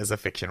good as a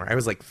fiction writer. I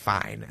was like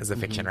fine as a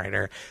fiction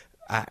writer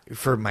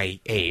for my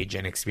age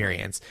and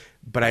experience,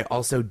 but I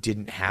also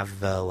didn't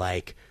have the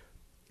like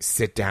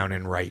sit down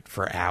and write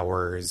for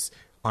hours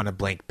on a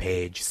blank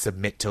page,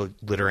 submit to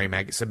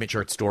submit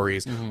short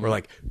stories, or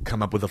like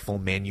come up with a full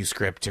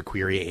manuscript to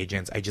query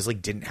agents. I just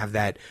like didn't have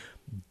that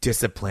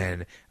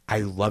discipline. I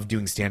love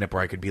doing stand-up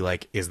where I could be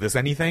like, is this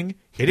anything?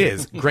 It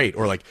is. Great.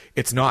 Or like,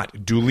 it's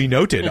not. Duly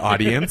noted,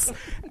 audience.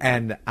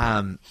 And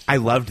I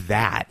loved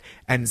that.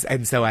 And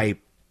so I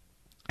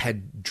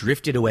had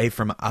drifted away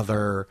from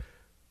other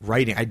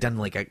writing. I'd done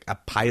like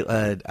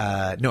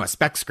a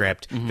spec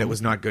script that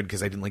was not good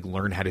because I didn't like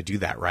learn how to do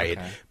that right.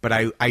 Okay.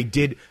 But I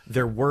did,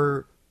 there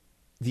were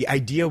the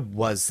idea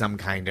was some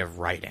kind of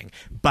writing.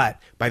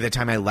 But by the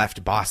time I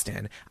left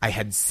Boston, I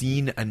had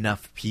seen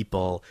enough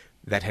people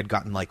that had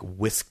gotten like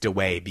whisked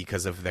away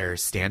because of their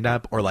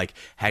stand-up, or like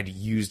had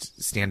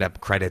used stand-up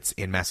credits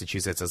in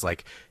Massachusetts as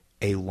like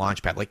a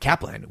launch pad. Like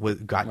Kaplan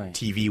got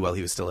TV while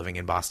he was still living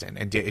in Boston,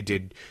 and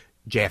did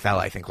JFL,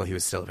 I think, while he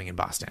was still living in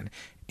Boston.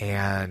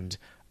 And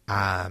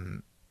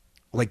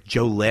like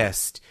Joe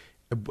List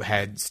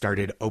had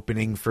started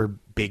opening for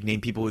big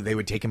name people. They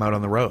would take him out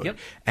on the road. Yep.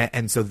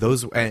 And so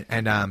those,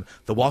 and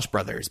the Walsh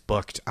brothers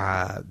booked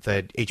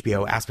the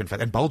HBO Aspen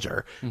Fest, and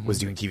Bulger was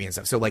doing TV and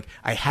stuff. So like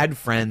I had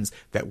friends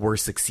that were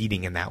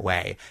succeeding in that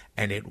way,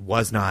 and it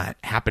was not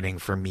happening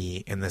for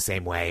me in the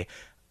same way.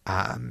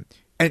 And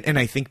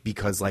I think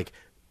because like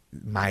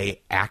my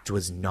act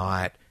was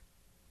not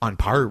on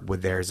par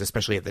with theirs,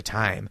 especially at the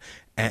time.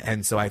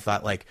 And so I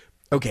thought like,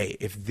 okay,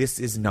 if this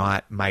is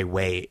not my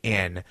way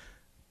in,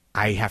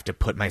 I have to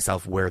put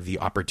myself where the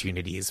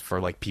opportunities for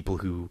like people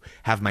who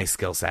have my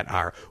skill set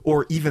are,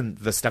 or even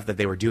the stuff that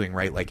they were doing,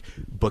 right? Like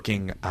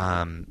booking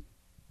an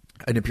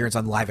appearance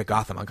on Live at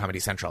Gotham on Comedy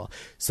Central,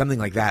 something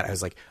like that. I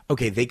was like,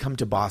 okay, they come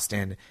to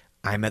Boston.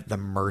 I'm at the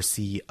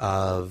mercy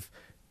of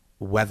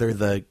whether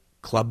the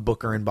club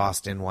booker in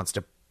Boston wants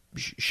to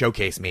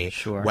showcase me,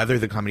 whether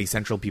the Comedy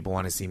Central people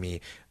want to see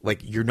me.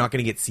 Like, you're not going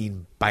to get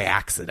seen by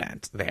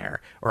accident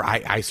there, or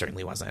I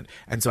certainly wasn't.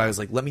 And so I was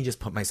like, let me just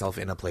put myself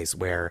in a place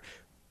where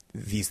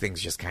these things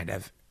just kind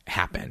of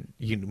happen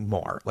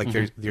more. Like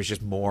there's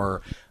just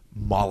more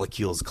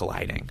molecules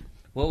colliding.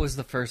 What was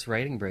the first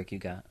writing break you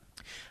got?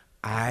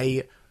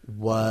 I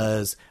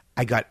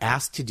got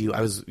asked to do,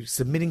 I was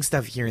submitting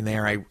stuff here and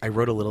there. I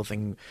wrote a little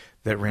thing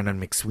that ran on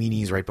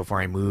McSweeney's right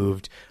before I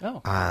moved.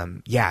 Oh.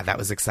 Yeah, that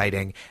was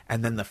exciting.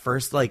 And then the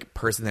first like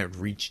person that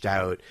reached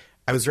out,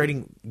 I was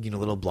writing,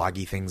 little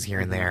bloggy things here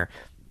and there.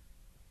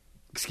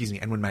 Excuse me.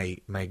 And when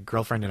my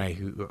girlfriend and I,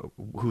 who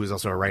was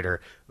also a writer,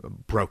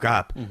 broke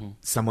up,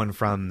 someone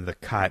from The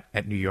Cut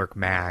at New York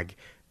Mag,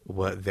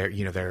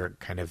 their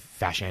kind of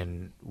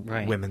fashion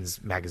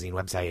women's magazine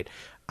website,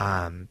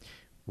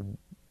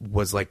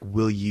 was like,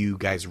 will you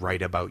guys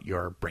write about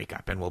your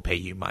breakup and we'll pay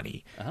you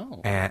money?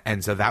 Oh.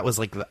 And so that was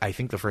like, I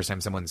think the first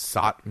time someone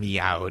sought me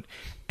out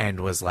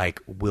and was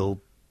like,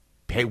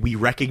 we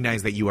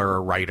recognize that you are a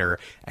writer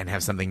and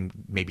have something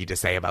maybe to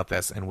say about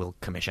this, and we'll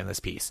commission this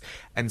piece.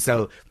 And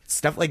so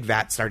stuff like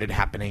that started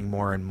happening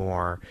more and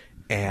more.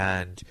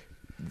 And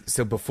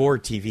so before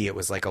TV, it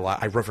was like a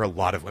lot. I wrote for a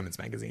lot of women's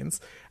magazines.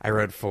 I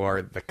wrote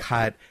for The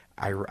Cut.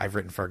 I've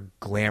written for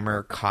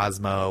Glamour,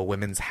 Cosmo,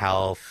 Women's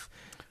Health.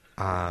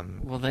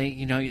 Well,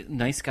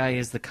 Nice Guy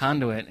is the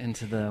conduit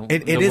into the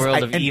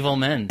world of evil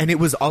men. And it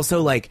was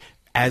also like,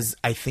 as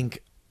I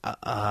think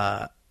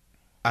a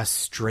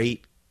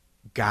straight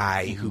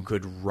guy who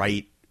could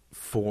write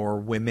for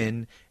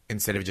women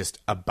instead of just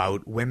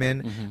about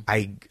women,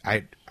 I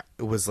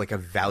it was like a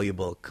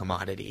valuable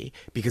commodity,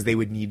 because they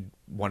would need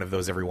one of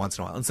those every once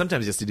in a while, and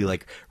sometimes just to do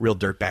like real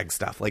dirtbag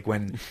stuff, like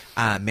when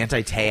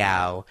Manti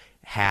Te'o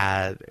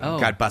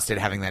got busted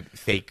having that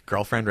fake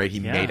girlfriend, right?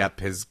 He made up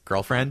his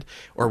girlfriend,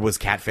 or was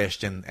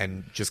catfished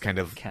and just kind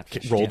of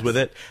rolled with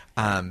it.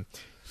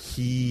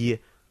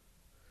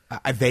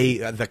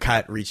 The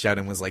Cut reached out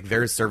and was like,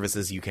 there's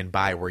services you can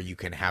buy where you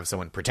can have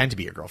someone pretend to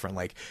be your girlfriend,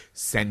 like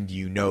send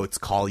you notes,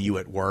 call you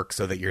at work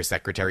so that your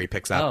secretary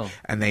picks up.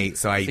 And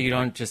so you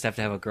don't just have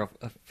to have a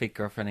fake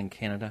girlfriend in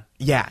Canada.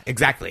 Yeah,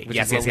 exactly. Which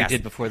is what we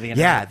did before the internet.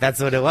 Yeah,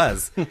 that's what it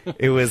was.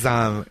 It was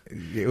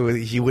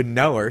he wouldn't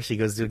know her. She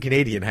goes to a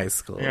Canadian high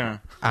school. Yeah.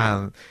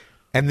 And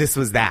this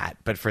was that,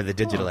 but for the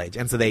digital age.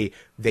 And so they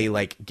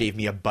like gave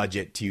me a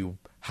budget to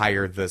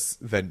hire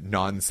the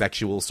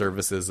non-sexual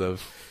services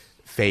of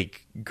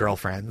fake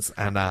girlfriends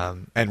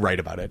and write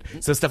about it.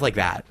 So stuff like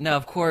that. Now,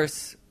 of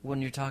course,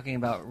 when you're talking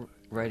about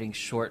writing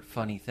short,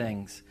 funny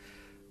things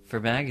for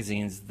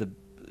magazines, the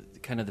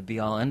kind of the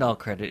be-all, end-all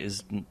credit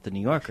is the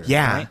New Yorker.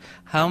 Yeah. Right?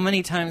 How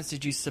many times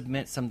did you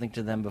submit something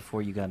to them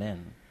before you got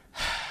in?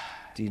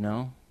 Do you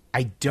know?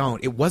 I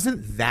don't. It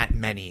wasn't that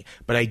many,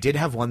 but I did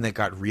have one that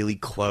got really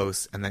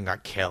close and then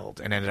got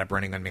killed and ended up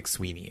running on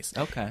McSweeney's.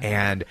 Okay.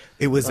 And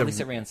it was at least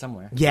it ran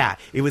somewhere. Yeah.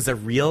 It was a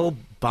real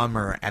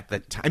bummer at the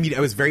time. I mean, I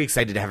was very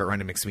excited to have it run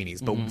to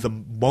McSweeney's, but the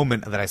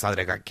moment that I saw that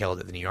it got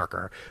killed at the New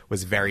Yorker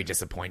was very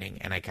disappointing,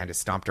 and I kind of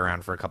stomped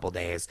around for a couple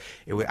days.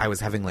 I was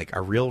having like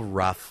a real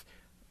rough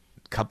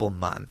couple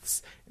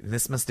months. And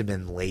this must have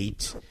been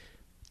late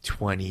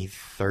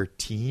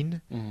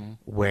 2013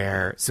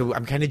 where, so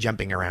I'm kind of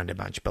jumping around a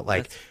bunch, but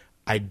like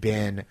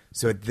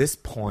so at this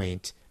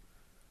point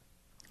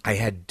I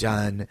had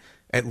done,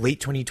 at late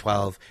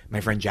 2012,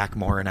 my friend Jack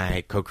Moore and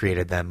I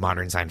co-created the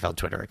Modern Seinfeld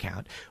Twitter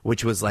account,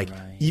 which was like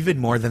even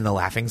more than the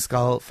Laughing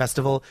Skull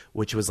Festival,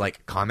 which was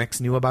like comics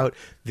knew about.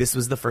 This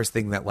was the first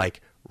thing that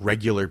like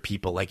regular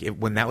people, like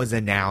when that was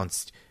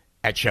announced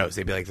at shows,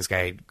 they'd be like, this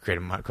guy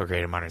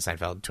co-created a Modern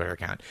Seinfeld Twitter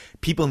account.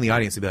 People in the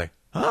audience would be like,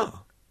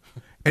 oh.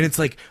 And it's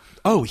like,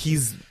 oh,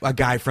 he's a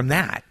guy from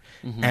that.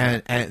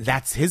 And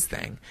that's his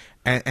thing.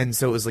 And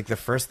so it was like the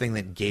first thing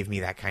that gave me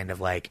that kind of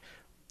like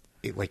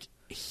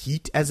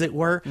heat, as it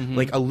were,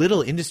 like a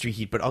little industry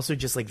heat, but also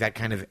just like that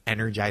kind of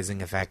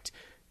energizing effect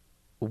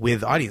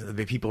with audience.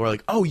 The people were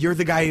like, "Oh, you're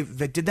the guy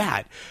that did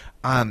that."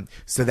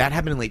 So that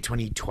happened in late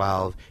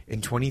 2012.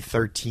 In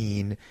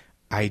 2013,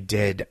 I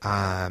did.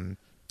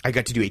 I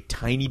got to do a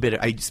tiny bit.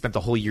 I spent the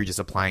whole year just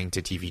applying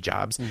to TV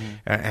jobs,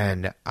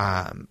 and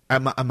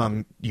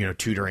among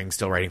tutoring,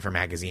 still writing for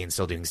magazines,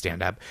 still doing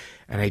stand up,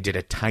 and I did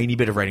a tiny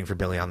bit of writing for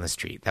Billy on the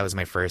Street. That was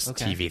my first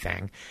TV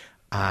thing.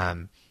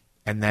 And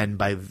then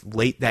by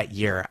late that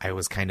year, I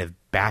was kind of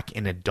back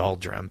in a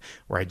doldrum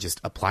where I just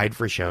applied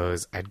for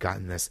shows. I'd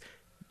gotten this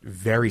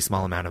very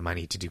small amount of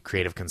money to do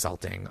creative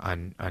consulting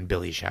on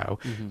Billy's show,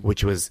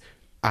 which was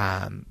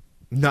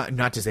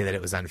not to say that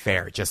it was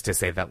unfair, just to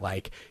say that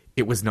like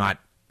it was not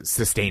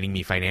sustaining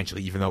me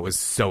financially, even though it was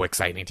so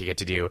exciting to get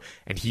to do.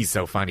 And he's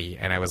so funny.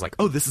 And I was like,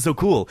 oh, this is so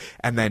cool.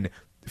 And then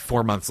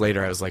 4 months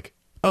later, I was like,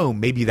 oh,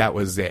 maybe that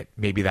was it.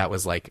 Maybe that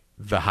was like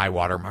the high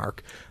water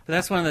mark. But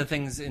that's one of the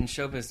things in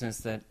show business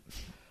that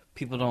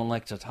people don't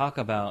like to talk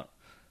about,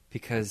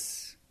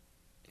 because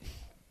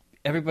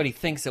everybody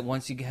thinks that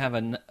once you have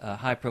a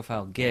high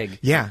profile gig,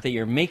 that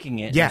you're making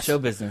it in show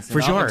business. And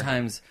for sure.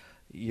 Oftentimes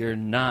you're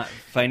not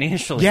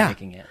financially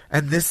making it.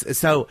 And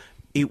so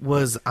it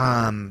was,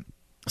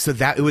 so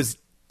that it was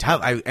tough.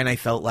 I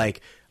felt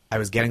like I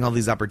was getting all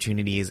these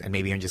opportunities, and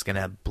maybe I'm just going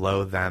to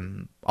blow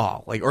them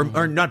all. Like,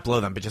 or not blow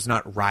them, but just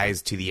not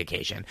rise to the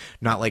occasion.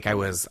 Not like I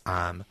was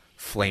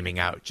flaming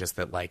out, just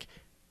that like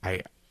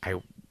I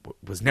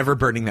was never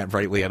burning that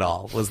brightly at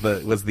all was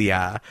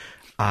the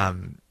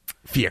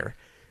fear.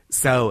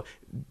 So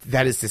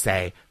that is to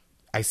say,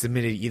 I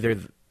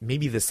submitted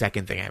maybe the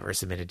second thing I ever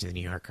submitted to the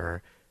New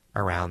Yorker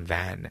around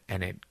then,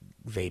 and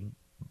they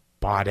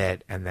bought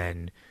it, and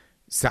then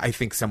so I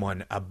think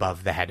someone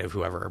above the head of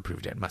whoever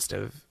approved it must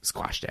have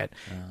squashed it.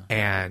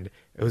 And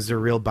it was a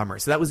real bummer.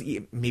 So that was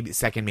maybe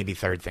second, maybe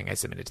third thing I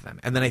submitted to them.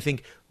 And then I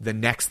think the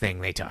next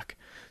thing they took.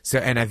 So,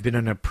 and I've been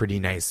on a pretty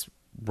nice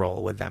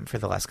roll with them for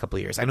the last couple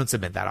of years. I don't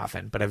submit that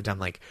often, but I've done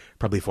like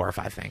probably 4 or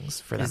 5 things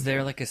for them. Is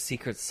there like a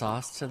secret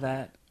sauce to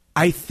that?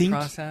 I think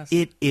process?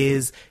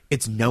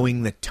 It's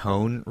knowing the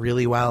tone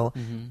really well.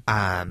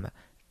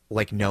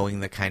 Like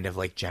knowing the kind of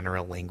like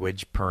general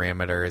language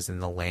parameters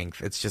and the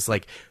length. It's just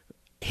like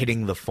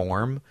hitting the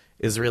form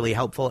is really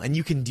helpful. And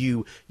you can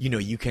do,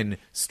 you can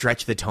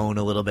stretch the tone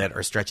a little bit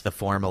or stretch the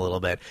form a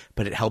little bit,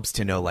 but it helps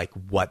to know like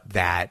what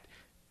that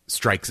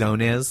strike zone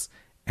is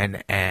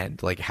and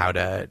like how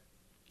to,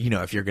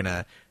 if you're going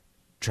to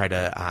try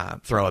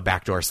to throw a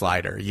backdoor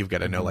slider, you've got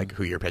to know like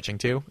who you're pitching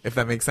to, if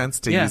that makes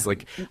sense, to use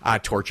like a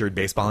tortured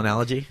baseball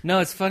analogy. No,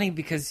 it's funny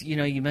because,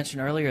 you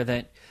mentioned earlier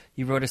that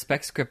you wrote a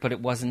spec script, but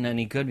it wasn't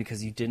any good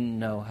because you didn't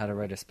know how to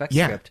write a spec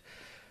script.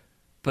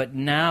 But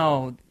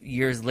now,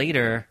 years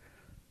later,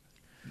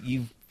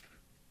 you've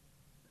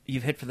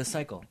hit for the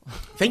cycle.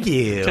 Thank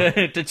you.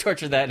 to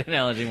torture that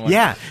analogy more.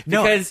 Yeah.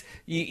 No. Because,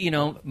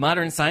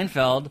 Modern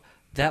Seinfeld,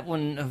 that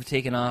wouldn't have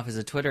taken off as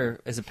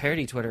a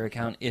parody Twitter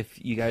account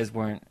if you guys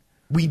weren't.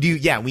 We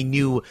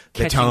knew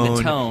the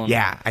tone.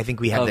 Yeah, I think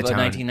we had the tone.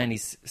 Of a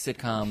 1990s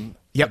sitcom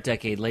a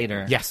decade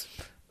later. Yes.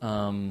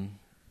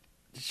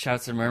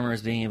 Shouts and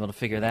murmurs, being able to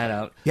figure that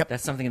out. Yep.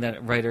 That's something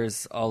that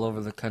writers all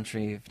over the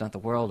country, if not the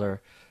world,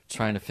 are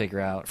trying to figure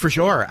out. For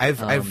sure. I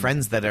have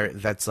friends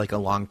that's like a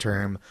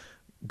long-term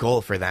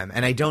goal for them.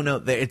 And I don't know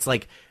that it's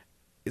like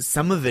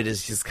some of it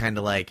is just kind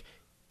of like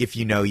if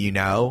you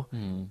know,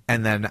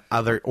 and then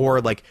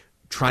or like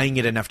trying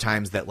it enough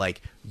times that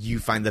like you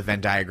find the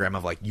Venn diagram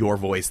of like your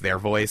voice, their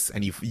voice,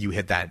 and you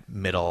hit that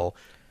middle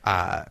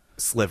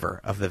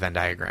sliver of the Venn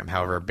diagram,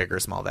 however big or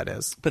small that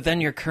is. But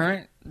then your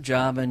current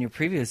job and your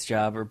previous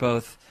job are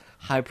both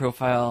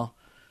high-profile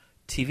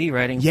TV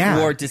writing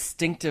for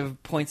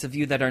distinctive points of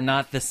view that are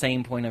not the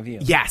same point of view.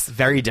 Yes,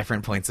 very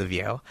different points of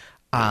view.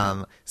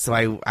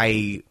 So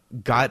I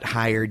got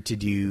hired to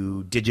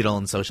do digital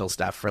and social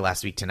stuff for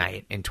Last Week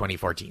Tonight in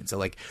 2014.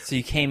 So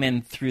you came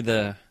in through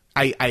the...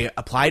 I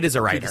applied as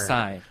a writer. Through the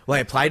side. Well,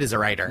 I applied as a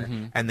writer,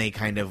 and they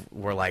kind of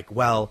were like,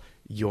 well,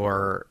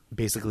 you're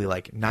basically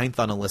like 9th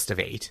on a list of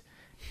 8.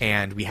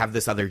 And we have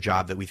this other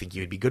job that we think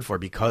you would be good for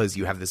because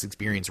you have this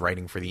experience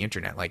writing for the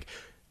internet, like,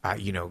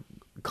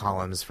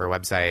 columns for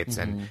websites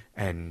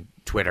and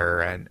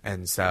Twitter.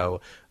 And so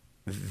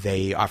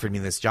they offered me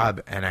this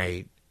job and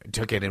I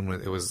took it,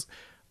 and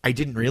I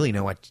didn't really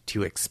know what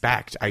to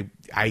expect.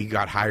 I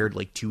got hired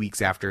like 2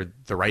 weeks after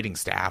the writing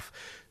staff.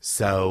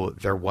 So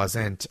there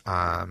wasn't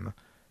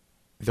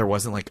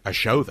like a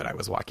show that I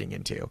was walking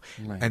into.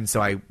 Right. And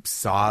so I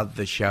saw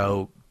the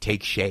show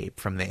take shape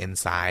from the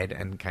inside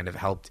and kind of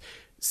helped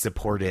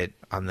support it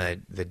on the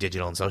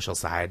digital and social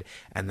side.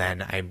 And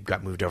then I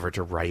got moved over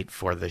to write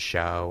for the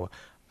show,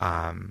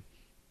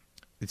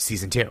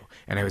 season 2.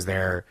 And I was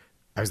there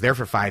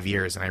for 5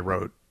 years, and I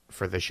wrote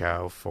for the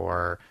show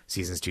for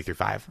seasons 2 through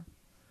 5,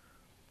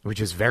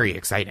 which is very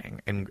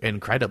exciting and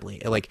incredibly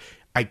like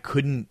I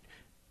couldn't,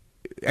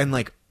 and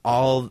like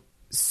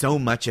so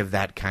much of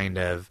that kind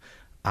of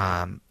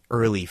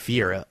early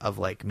fear of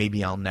like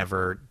maybe I'll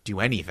never do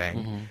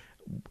anything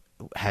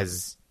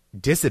has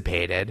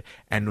dissipated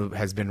and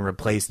has been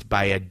replaced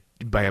by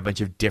a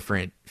bunch of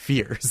different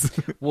fears.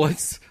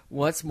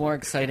 What's more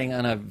exciting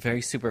on a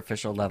very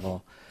superficial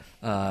level?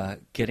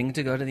 Getting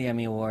to go to the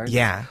Emmy Awards,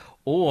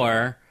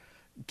 or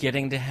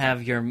getting to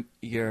have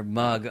your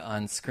mug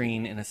on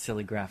screen in a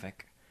silly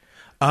graphic.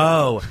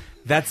 Oh,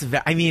 that's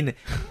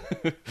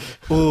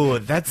ooh,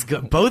 that's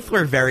good. Both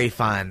were very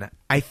fun.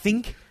 I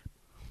think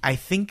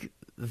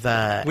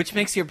which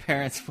makes your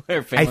parents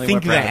or family. I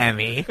think more the proud?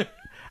 Emmy.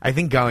 I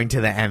think going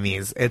to the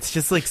Emmys. It's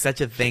just like such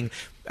a thing.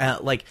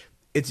 Like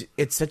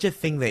it's such a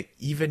thing that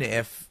even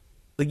if,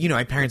 like, you know,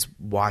 my parents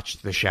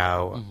watched the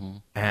show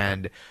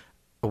and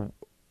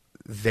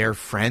their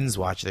friends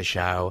watch the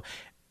show,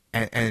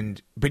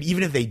 but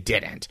even if they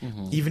didn't,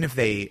 even if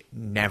they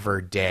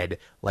never did,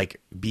 like,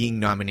 being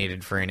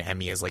nominated for an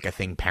Emmy is like a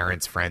thing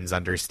parents' friends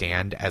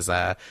understand as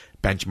a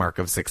benchmark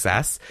of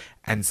success.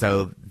 And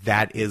so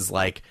that is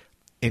like,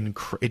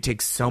 it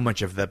takes so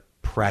much of the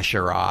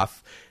pressure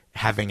off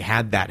having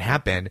had that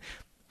happen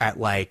at,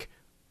 like,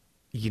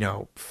 you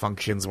know,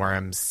 functions where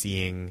I'm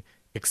seeing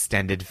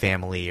extended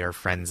family or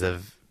friends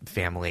of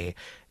family.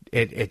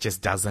 It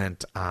just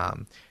doesn't,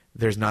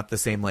 there's not the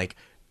same, like,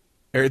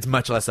 or it's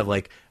much less of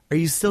like, are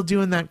you still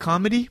doing that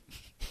comedy?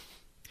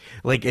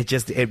 Like,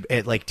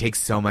 it like takes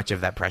so much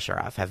of that pressure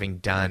off having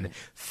done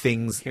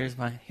things.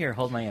 Here,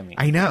 hold my Emmy.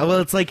 I know. Well,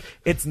 it's like,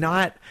 it's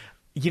not,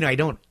 you know, I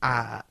don't,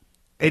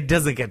 it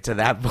doesn't get to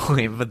that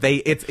point, but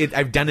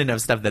I've done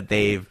enough stuff that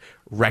they've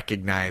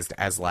recognized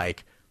as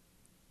like,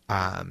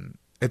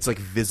 it's like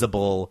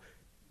visible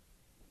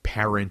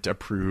parent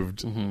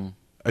approved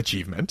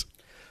achievement.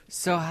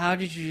 So how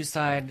did you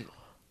decide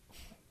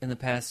in the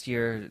past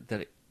year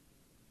that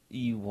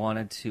you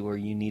wanted to or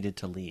you needed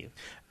to leave?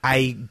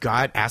 I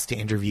got asked to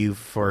interview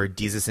for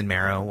Jesus and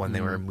Marrow when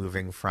they were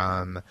moving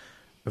from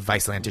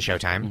Viceland to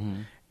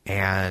Showtime.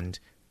 And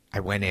I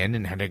went in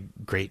and had a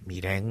great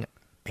meeting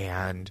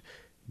and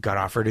got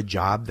offered a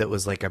job that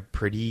was like a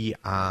pretty,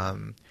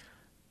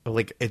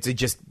 like, it's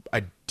just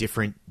a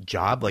different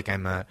job. Like,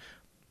 I'm a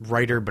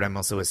writer, but I'm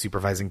also a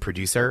supervising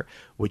producer,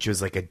 which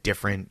was like a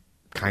different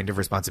kind of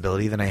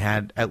responsibility than I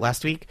had at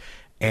Last Week.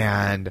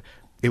 And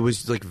it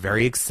was like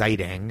very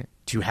exciting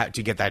to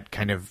get that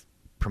kind of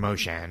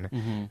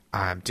promotion,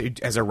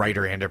 as a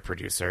writer and a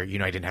producer. You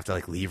know, I didn't have to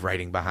like leave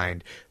writing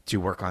behind to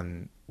work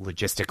on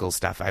logistical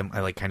stuff. I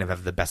like kind of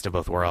have the best of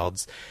both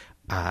worlds,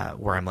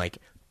 where I'm like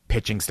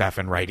pitching stuff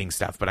and writing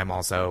stuff, but I'm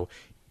also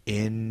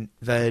in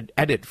the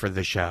edit for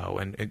the show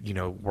and, you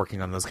know,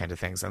 working on those kind of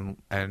things. And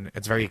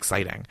it's very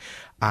exciting.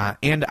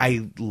 And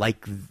I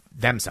like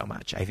them so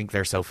much. I think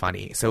they're so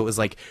funny. So it was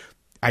like,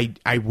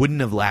 I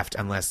wouldn't have left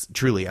unless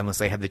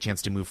I had the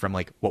chance to move from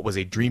like what was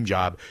a dream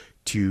job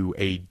to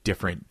a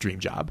different dream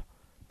job.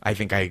 I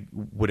think I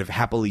would have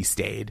happily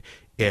stayed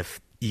if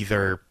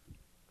either,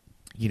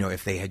 you know,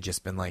 if they had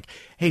just been like,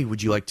 hey,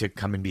 would you like to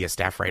come and be a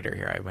staff writer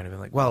here? I would have been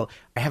like, well,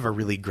 I have a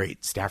really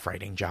great staff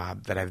writing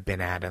job that I've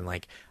been at and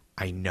like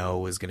I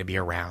know is going to be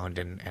around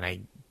and I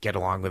get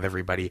along with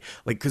everybody.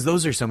 Like, because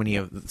those are so many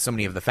of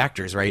the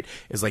factors, right?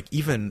 Is like,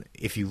 even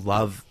if you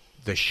love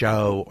the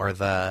show or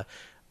the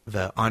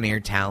on-air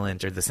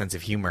talent or the sense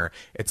of humor,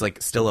 it's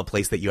like still a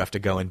place that you have to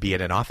go and be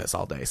at an office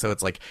all day. So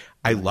it's like,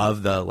 I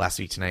love the Last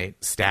Week Tonight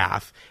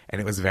staff, and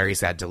it was very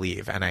sad to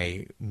leave. And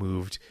I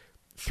moved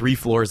 3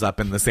 floors up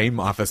in the same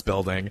office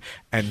building,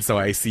 and so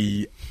I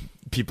see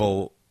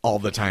people all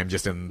the time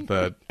just in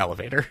the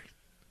elevator.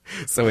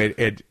 So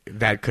it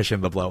that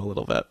cushioned the blow a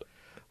little bit.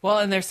 Well,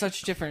 and they're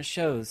such different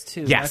shows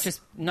too.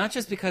 Yes. Not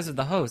just because of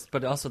the host,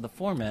 but also the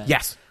format.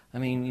 Yes. I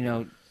mean, you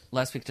know,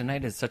 Last Week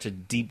Tonight is such a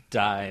deep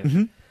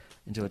dive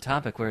into a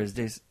topic, whereas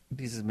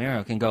Pieces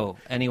Marrow can go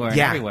anywhere and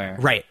everywhere.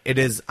 Right. It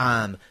is.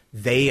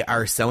 They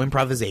are so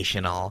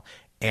improvisational,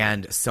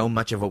 and so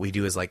much of what we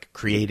do is like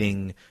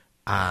creating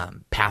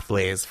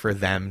pathways for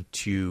them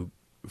to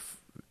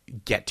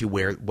get to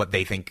what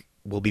they think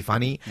will be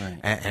funny,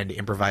 and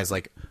improvise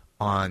like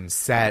on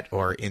set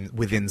or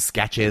within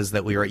sketches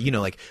that we write. You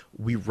know, like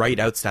we write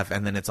out stuff,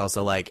 and then it's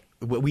also like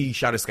we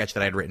shot a sketch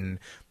that I'd written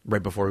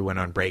right before we went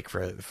on break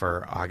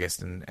for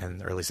August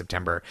and early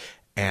September,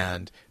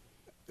 and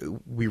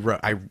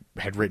I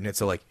had written it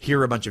so like, here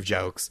are a bunch of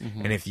jokes,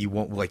 and if you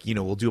won't, like, you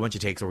know, we'll do a bunch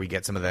of takes where we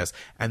get some of this,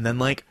 and then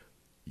like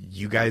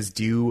you guys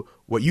do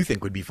what you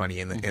think would be funny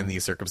in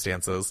these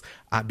circumstances,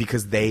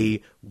 because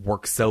they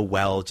work so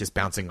well just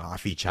bouncing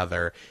off each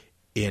other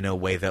in a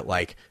way that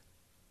like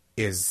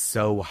is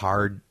so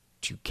hard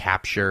to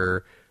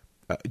capture,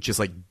 just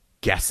like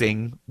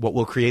guessing what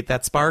will create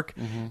that spark.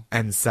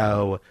 And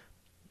so,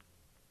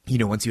 you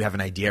know, once you have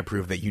an idea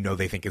approved that you know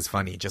they think is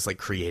funny, just like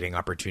creating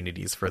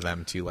opportunities for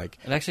them to like.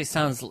 It actually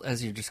sounds,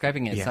 as you're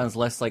describing it, it sounds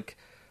less like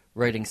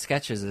writing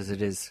sketches as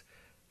it is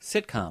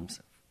sitcoms.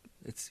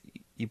 It's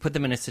you put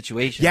them in a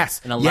situation,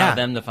 and allow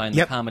them to find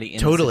the comedy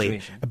in the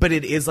situation. But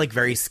it is like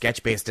very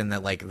sketch based in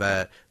that like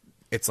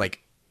it's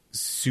like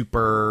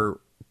super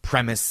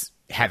premise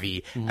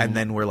heavy, and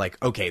then we're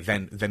like, okay,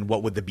 then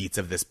what would the beats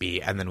of this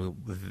be? And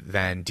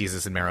then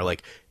Jesus and Marrow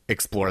like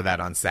explore that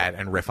on set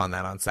and riff on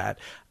that on set.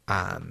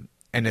 And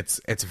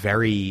it's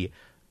very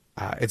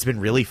it's been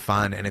really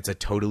fun, and it's a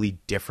totally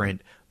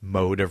different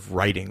mode of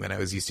writing than I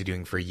was used to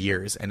doing for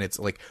years. And it's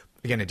like,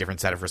 again, a different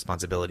set of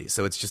responsibilities.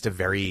 So it's just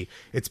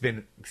it's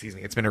been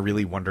a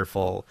really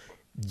wonderful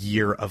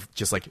year of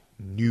just like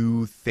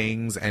new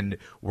things and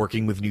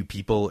working with new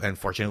people. And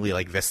fortunately,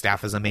 like, this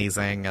staff is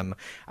amazing, and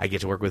I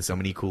get to work with so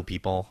many cool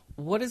people.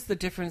 What is the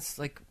difference,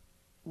 like,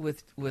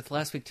 with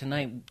Last Week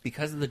Tonight?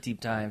 Because of the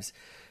deep dives,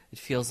 it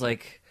feels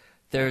like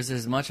there's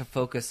as much a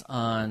focus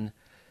on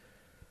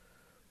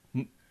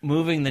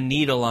moving the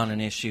needle on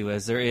an issue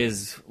as there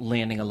is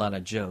landing a lot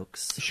of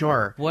jokes.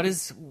 Sure. What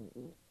is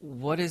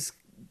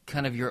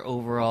kind of your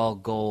overall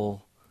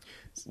goal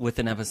with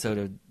an episode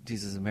of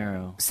Jesus and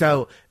Mero?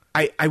 So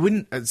I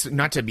wouldn't,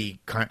 not to be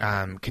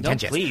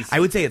contentious. No, please.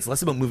 I would say it's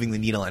less about moving the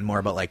needle and more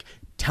about like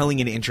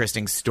telling an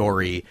interesting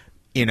story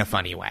in a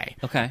funny way.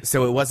 Okay.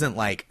 So it wasn't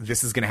like,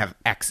 this is going to have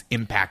X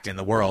impact in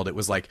the world. It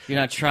was like, you're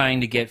not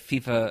trying to get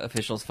FIFA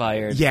officials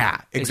fired. Yeah,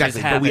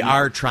 exactly. But we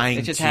are trying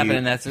to. It just happened,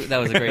 and that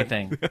was a great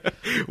thing.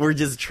 We're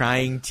just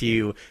trying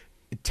to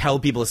tell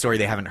people a story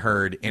they haven't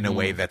heard in a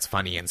way that's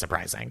funny and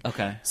surprising.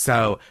 Okay.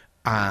 So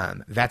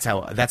that's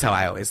how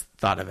I always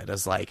thought of it,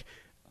 as like,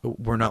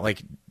 we're not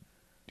like,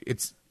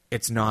 it's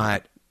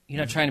not. You're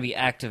not trying to be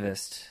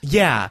activist.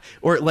 Yeah,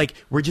 or like,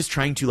 we're just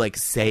trying to like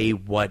say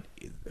what.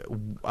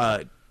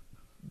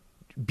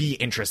 Be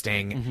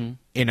interesting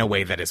in a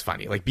way that is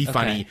funny, like be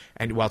funny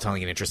and while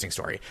telling an interesting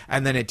story.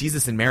 And then at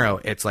Jesus and Mero,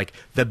 it's like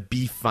the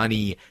be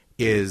funny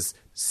is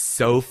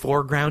so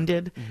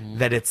foregrounded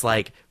that it's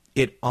like,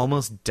 it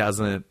almost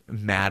doesn't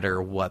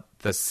matter what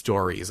the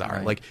stories are.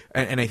 Right. Like,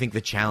 and I think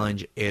the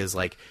challenge is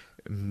like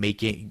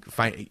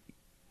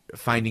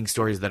finding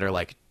stories that are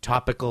like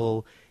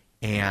topical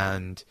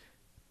and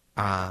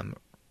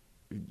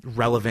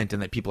relevant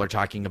and that people are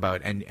talking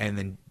about. And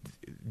then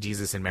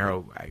Jesus and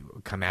Mero, I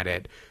come at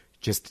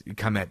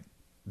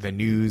the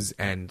news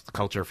and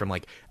culture from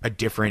like a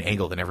different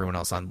angle than everyone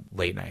else on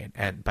late night,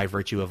 and by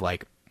virtue of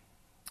like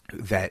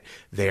that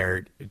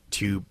they're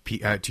two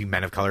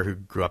men of color who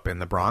grew up in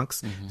the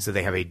Bronx, so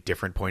they have a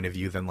different point of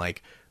view than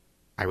like,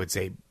 I would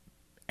say,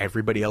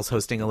 everybody else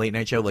hosting a late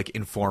night show, like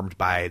informed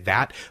by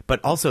that, but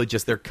also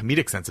just their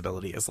comedic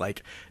sensibility is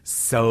like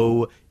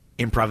so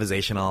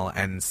improvisational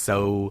and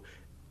so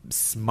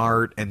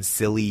smart and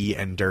silly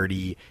and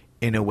dirty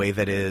in a way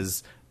that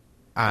is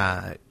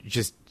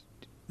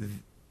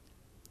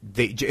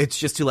it's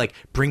just to like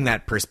bring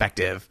that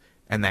perspective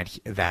and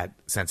that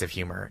sense of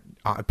humor,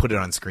 put it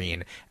on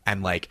screen,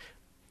 and like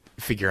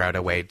figure out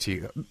a way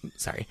to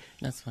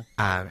that's fine,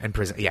 and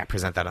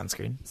present that on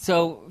screen.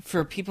 So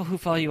for people who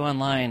follow you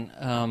online,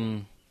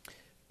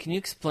 can you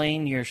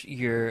explain your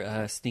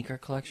sneaker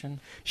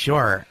collection?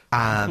 Sure.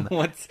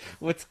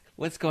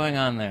 What's going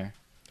on there?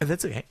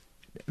 That's okay,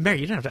 Mary.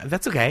 You don't have to.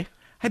 That's okay.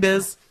 Hi,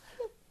 Biz.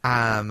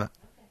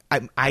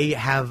 I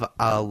have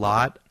a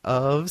lot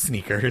of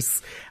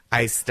sneakers.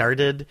 I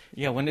started.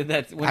 Yeah, when did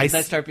that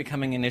start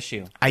becoming an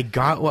issue?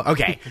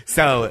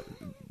 So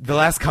the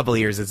last couple of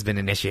years it's been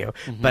an issue,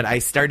 but I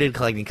started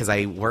collecting because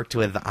I worked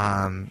with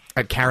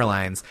at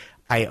Caroline's.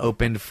 I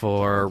opened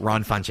for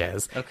Ron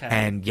Funches,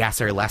 and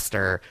Yasser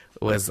Lester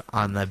was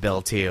on the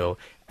bill too,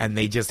 and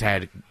they just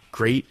had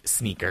great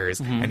sneakers,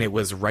 and it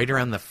was right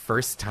around the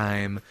first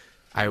time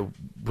I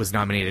was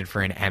nominated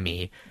for an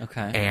Emmy.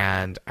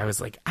 And I was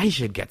like, I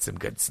should get some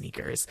good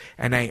sneakers.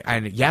 And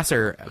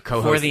Yasser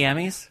co-hosted. For the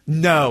Emmys?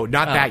 No,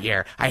 not that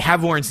year. I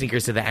have worn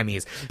sneakers to the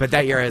Emmys, but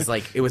that year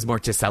it was more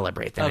to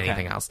celebrate than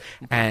anything else.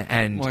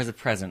 And more as a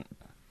present.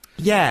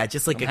 Yeah,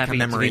 just like I'm a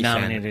commemoration. To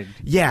be nominated.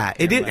 Yeah,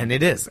 it is, and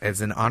it is. It's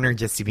an honor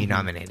just to be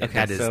nominated.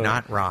 That is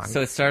not wrong.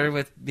 So it started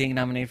with being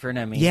nominated for an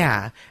Emmy.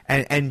 Yeah,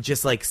 and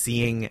just like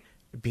being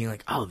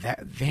like, oh,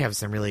 they have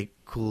some really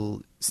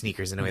cool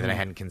sneakers in a way that I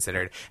hadn't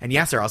considered. And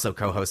Yasser also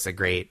co-hosts a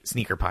great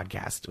sneaker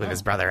podcast with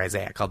his brother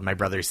Isaiah called My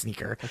Brother's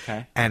Sneaker.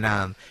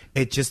 And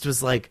it just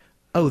was like,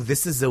 oh,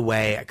 this is a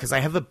way, because I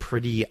have a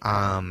pretty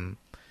not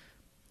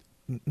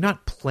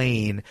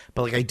plain,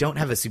 but like I don't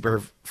have a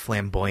super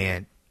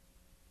flamboyant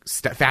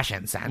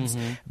fashion sense,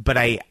 but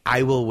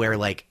I will wear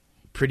like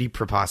pretty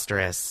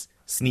preposterous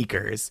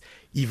sneakers,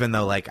 even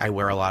though like I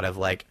wear a lot of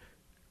like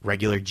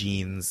regular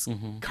jeans,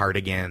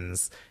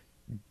 cardigans,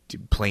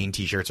 plain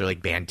t-shirts or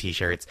like band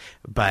t-shirts,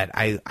 but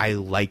I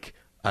like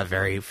a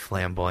very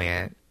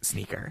flamboyant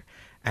sneaker.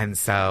 And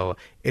so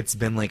it's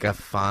been like a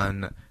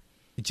fun,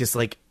 just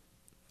like,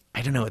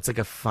 I don't know, it's like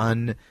a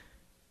fun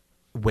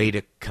way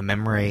to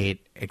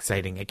commemorate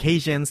exciting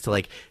occasions, to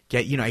like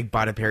get, I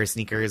bought a pair of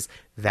sneakers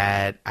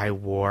that I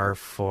wore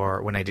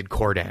for when I did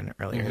Corden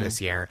earlier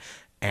this year,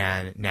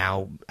 and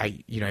now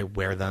I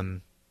wear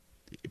them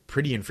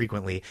pretty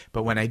infrequently,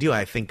 but when I do,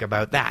 I think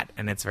about that,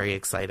 and it's very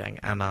exciting.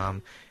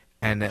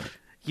 And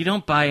you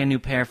don't buy a new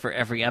pair for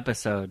every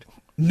episode.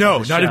 No,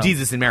 not of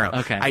Jesus and Mero.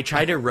 Okay. I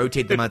try to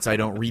rotate them out so I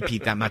don't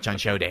repeat that much on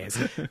show days.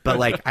 But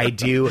like I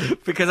do,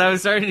 because I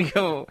was starting to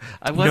go.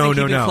 I wasn't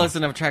keeping close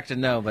enough track to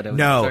know, but it was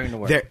starting to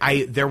work.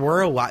 There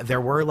were a lot. There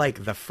were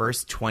like the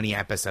first 20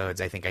 episodes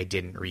I think I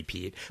didn't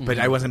repeat, but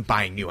I wasn't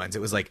buying new ones.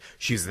 It was like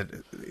shoes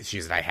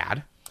that I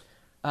had.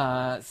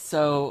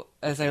 So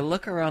as I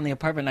look around the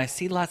apartment, I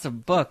see lots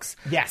of books.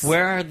 Yes.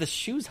 Where are the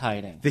shoes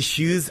hiding? The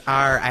shoes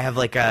are, I have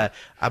like a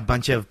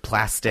bunch of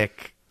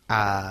plastic,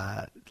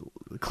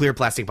 clear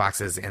plastic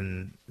boxes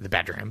in the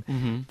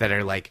bedroom that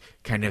are like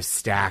kind of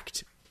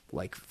stacked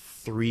like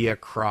 3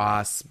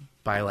 across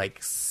by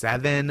like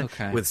 7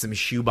 with some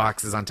shoe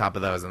boxes on top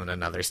of those and then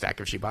another stack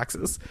of shoe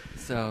boxes.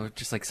 So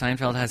just like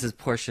Seinfeld has his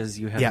Porsches,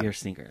 you have your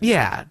sneakers.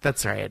 Yeah,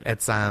 that's right.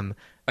 It's Are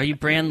you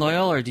brand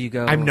loyal or do you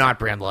go? I'm not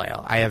brand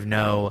loyal. I have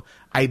no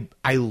I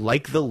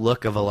like the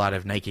look of a lot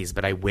of Nikes,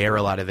 but I wear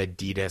a lot of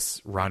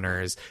Adidas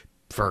runners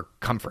for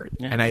comfort.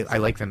 Yeah. And I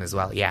like them as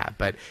well. Yeah,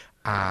 but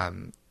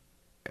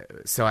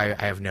so I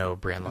have no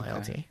brand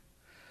loyalty.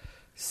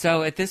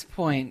 So at this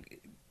point,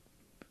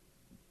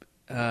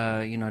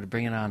 to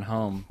bring it on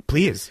home,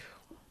 please.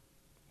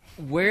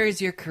 Where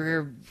is your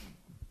career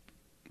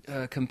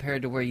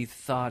compared to where you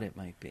thought it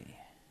might be?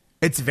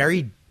 It's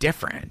very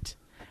different.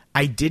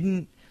 I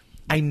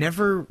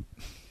never.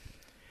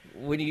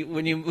 When you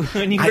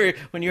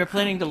were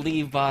planning to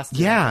leave Boston.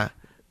 Yeah,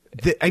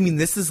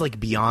 this is like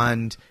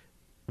beyond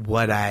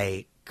what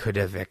I could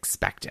have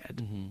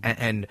expected,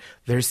 and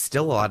there's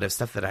still a lot of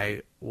stuff that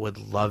I would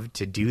love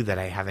to do that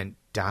I haven't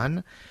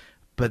done,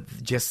 but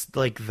just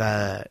like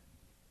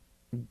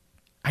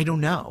I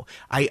don't know.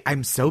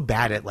 I'm so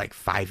bad at like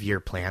 5-year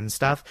plan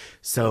stuff.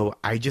 So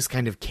I just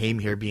kind of came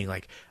here being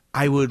like,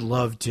 I would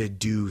love to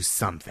do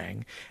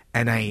something.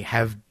 And I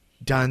have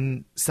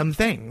done some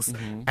things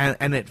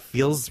and it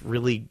feels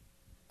really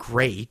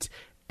great.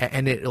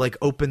 And it like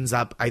opens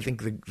up. I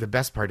think the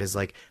best part is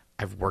like,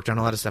 I've worked on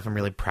a lot of stuff I'm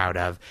really proud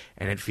of.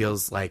 And it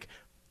feels like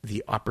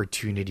the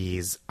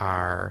opportunities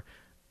are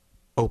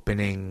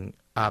opening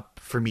up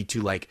for me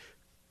to like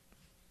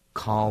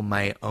call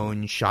my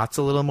own shots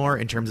a little more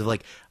in terms of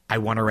like, I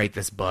want to write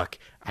this book.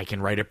 I can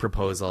write a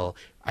proposal.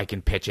 I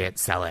can pitch it,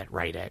 sell it,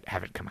 write it,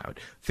 have it come out.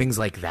 Things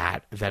like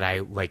that I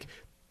like,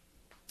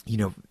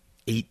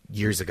 8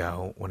 years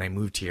ago when I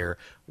moved here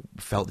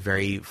felt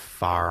very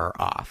far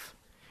off.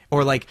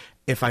 Or like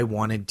if I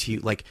wanted to,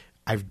 like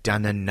I've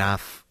done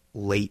enough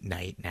late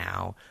night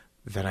now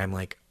that I'm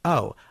like,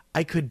 oh,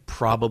 I could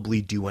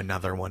probably do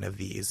another one of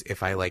these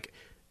if I like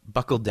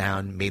buckled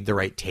down, made the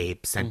right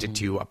tape, sent it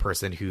to a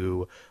person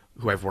who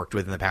I've worked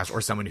with in the past,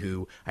 or someone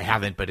who I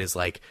haven't, but is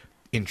like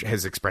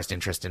has expressed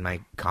interest in my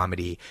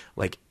comedy.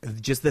 Like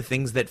just the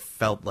things that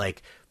felt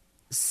like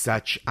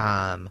such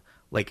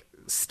like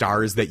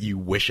stars that you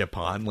wish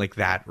upon, like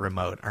that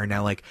remote, are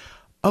now like,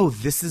 oh,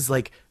 this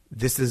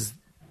is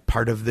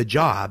part of the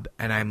job,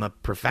 and I'm a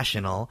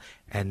professional,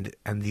 and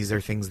these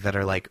are things that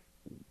are like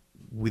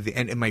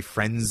and my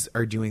friends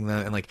are doing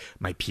them, and like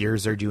my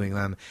peers are doing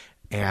them,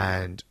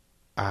 and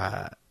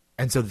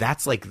so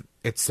that's like,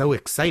 it's so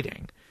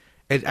exciting.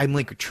 I'm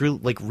like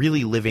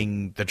really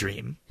living the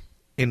dream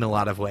in a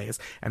lot of ways.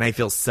 And I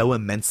feel so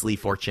immensely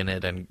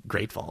fortunate and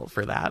grateful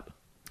for that.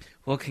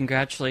 Well,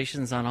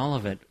 congratulations on all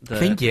of it.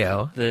 Thank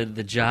you. The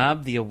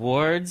job, the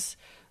awards,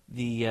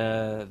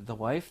 the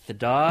wife, the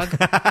dog,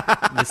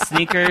 the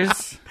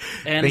sneakers,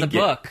 and the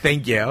book.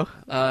 Thank you.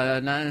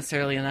 Not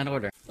necessarily in that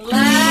order.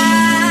 Last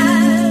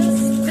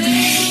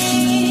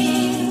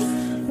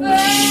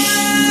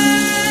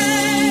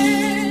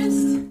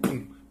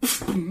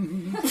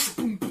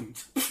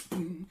things first.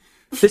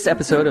 This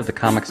episode of The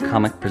Comics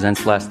Comic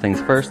Presents Last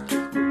Things First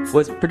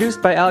was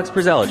produced by Alex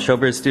Brazell at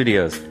Showbiz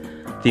Studios.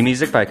 Theme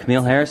music by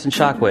Camille Harris and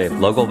Shockwave,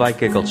 logo by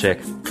Giggle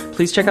Chick.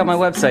 Please check out my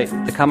website,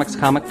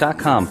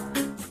 thecomicscomic.com,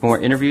 for more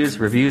interviews,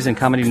 reviews, and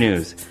comedy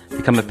news.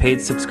 Become a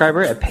paid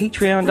subscriber at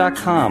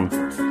patreon.com.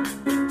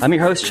 I'm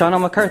your host, Sean L.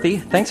 McCarthy.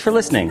 Thanks for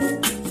listening.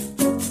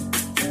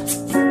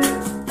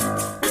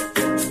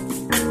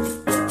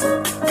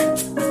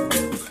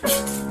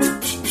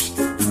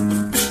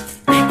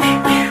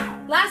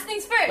 Last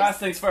things first. Last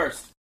things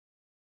first.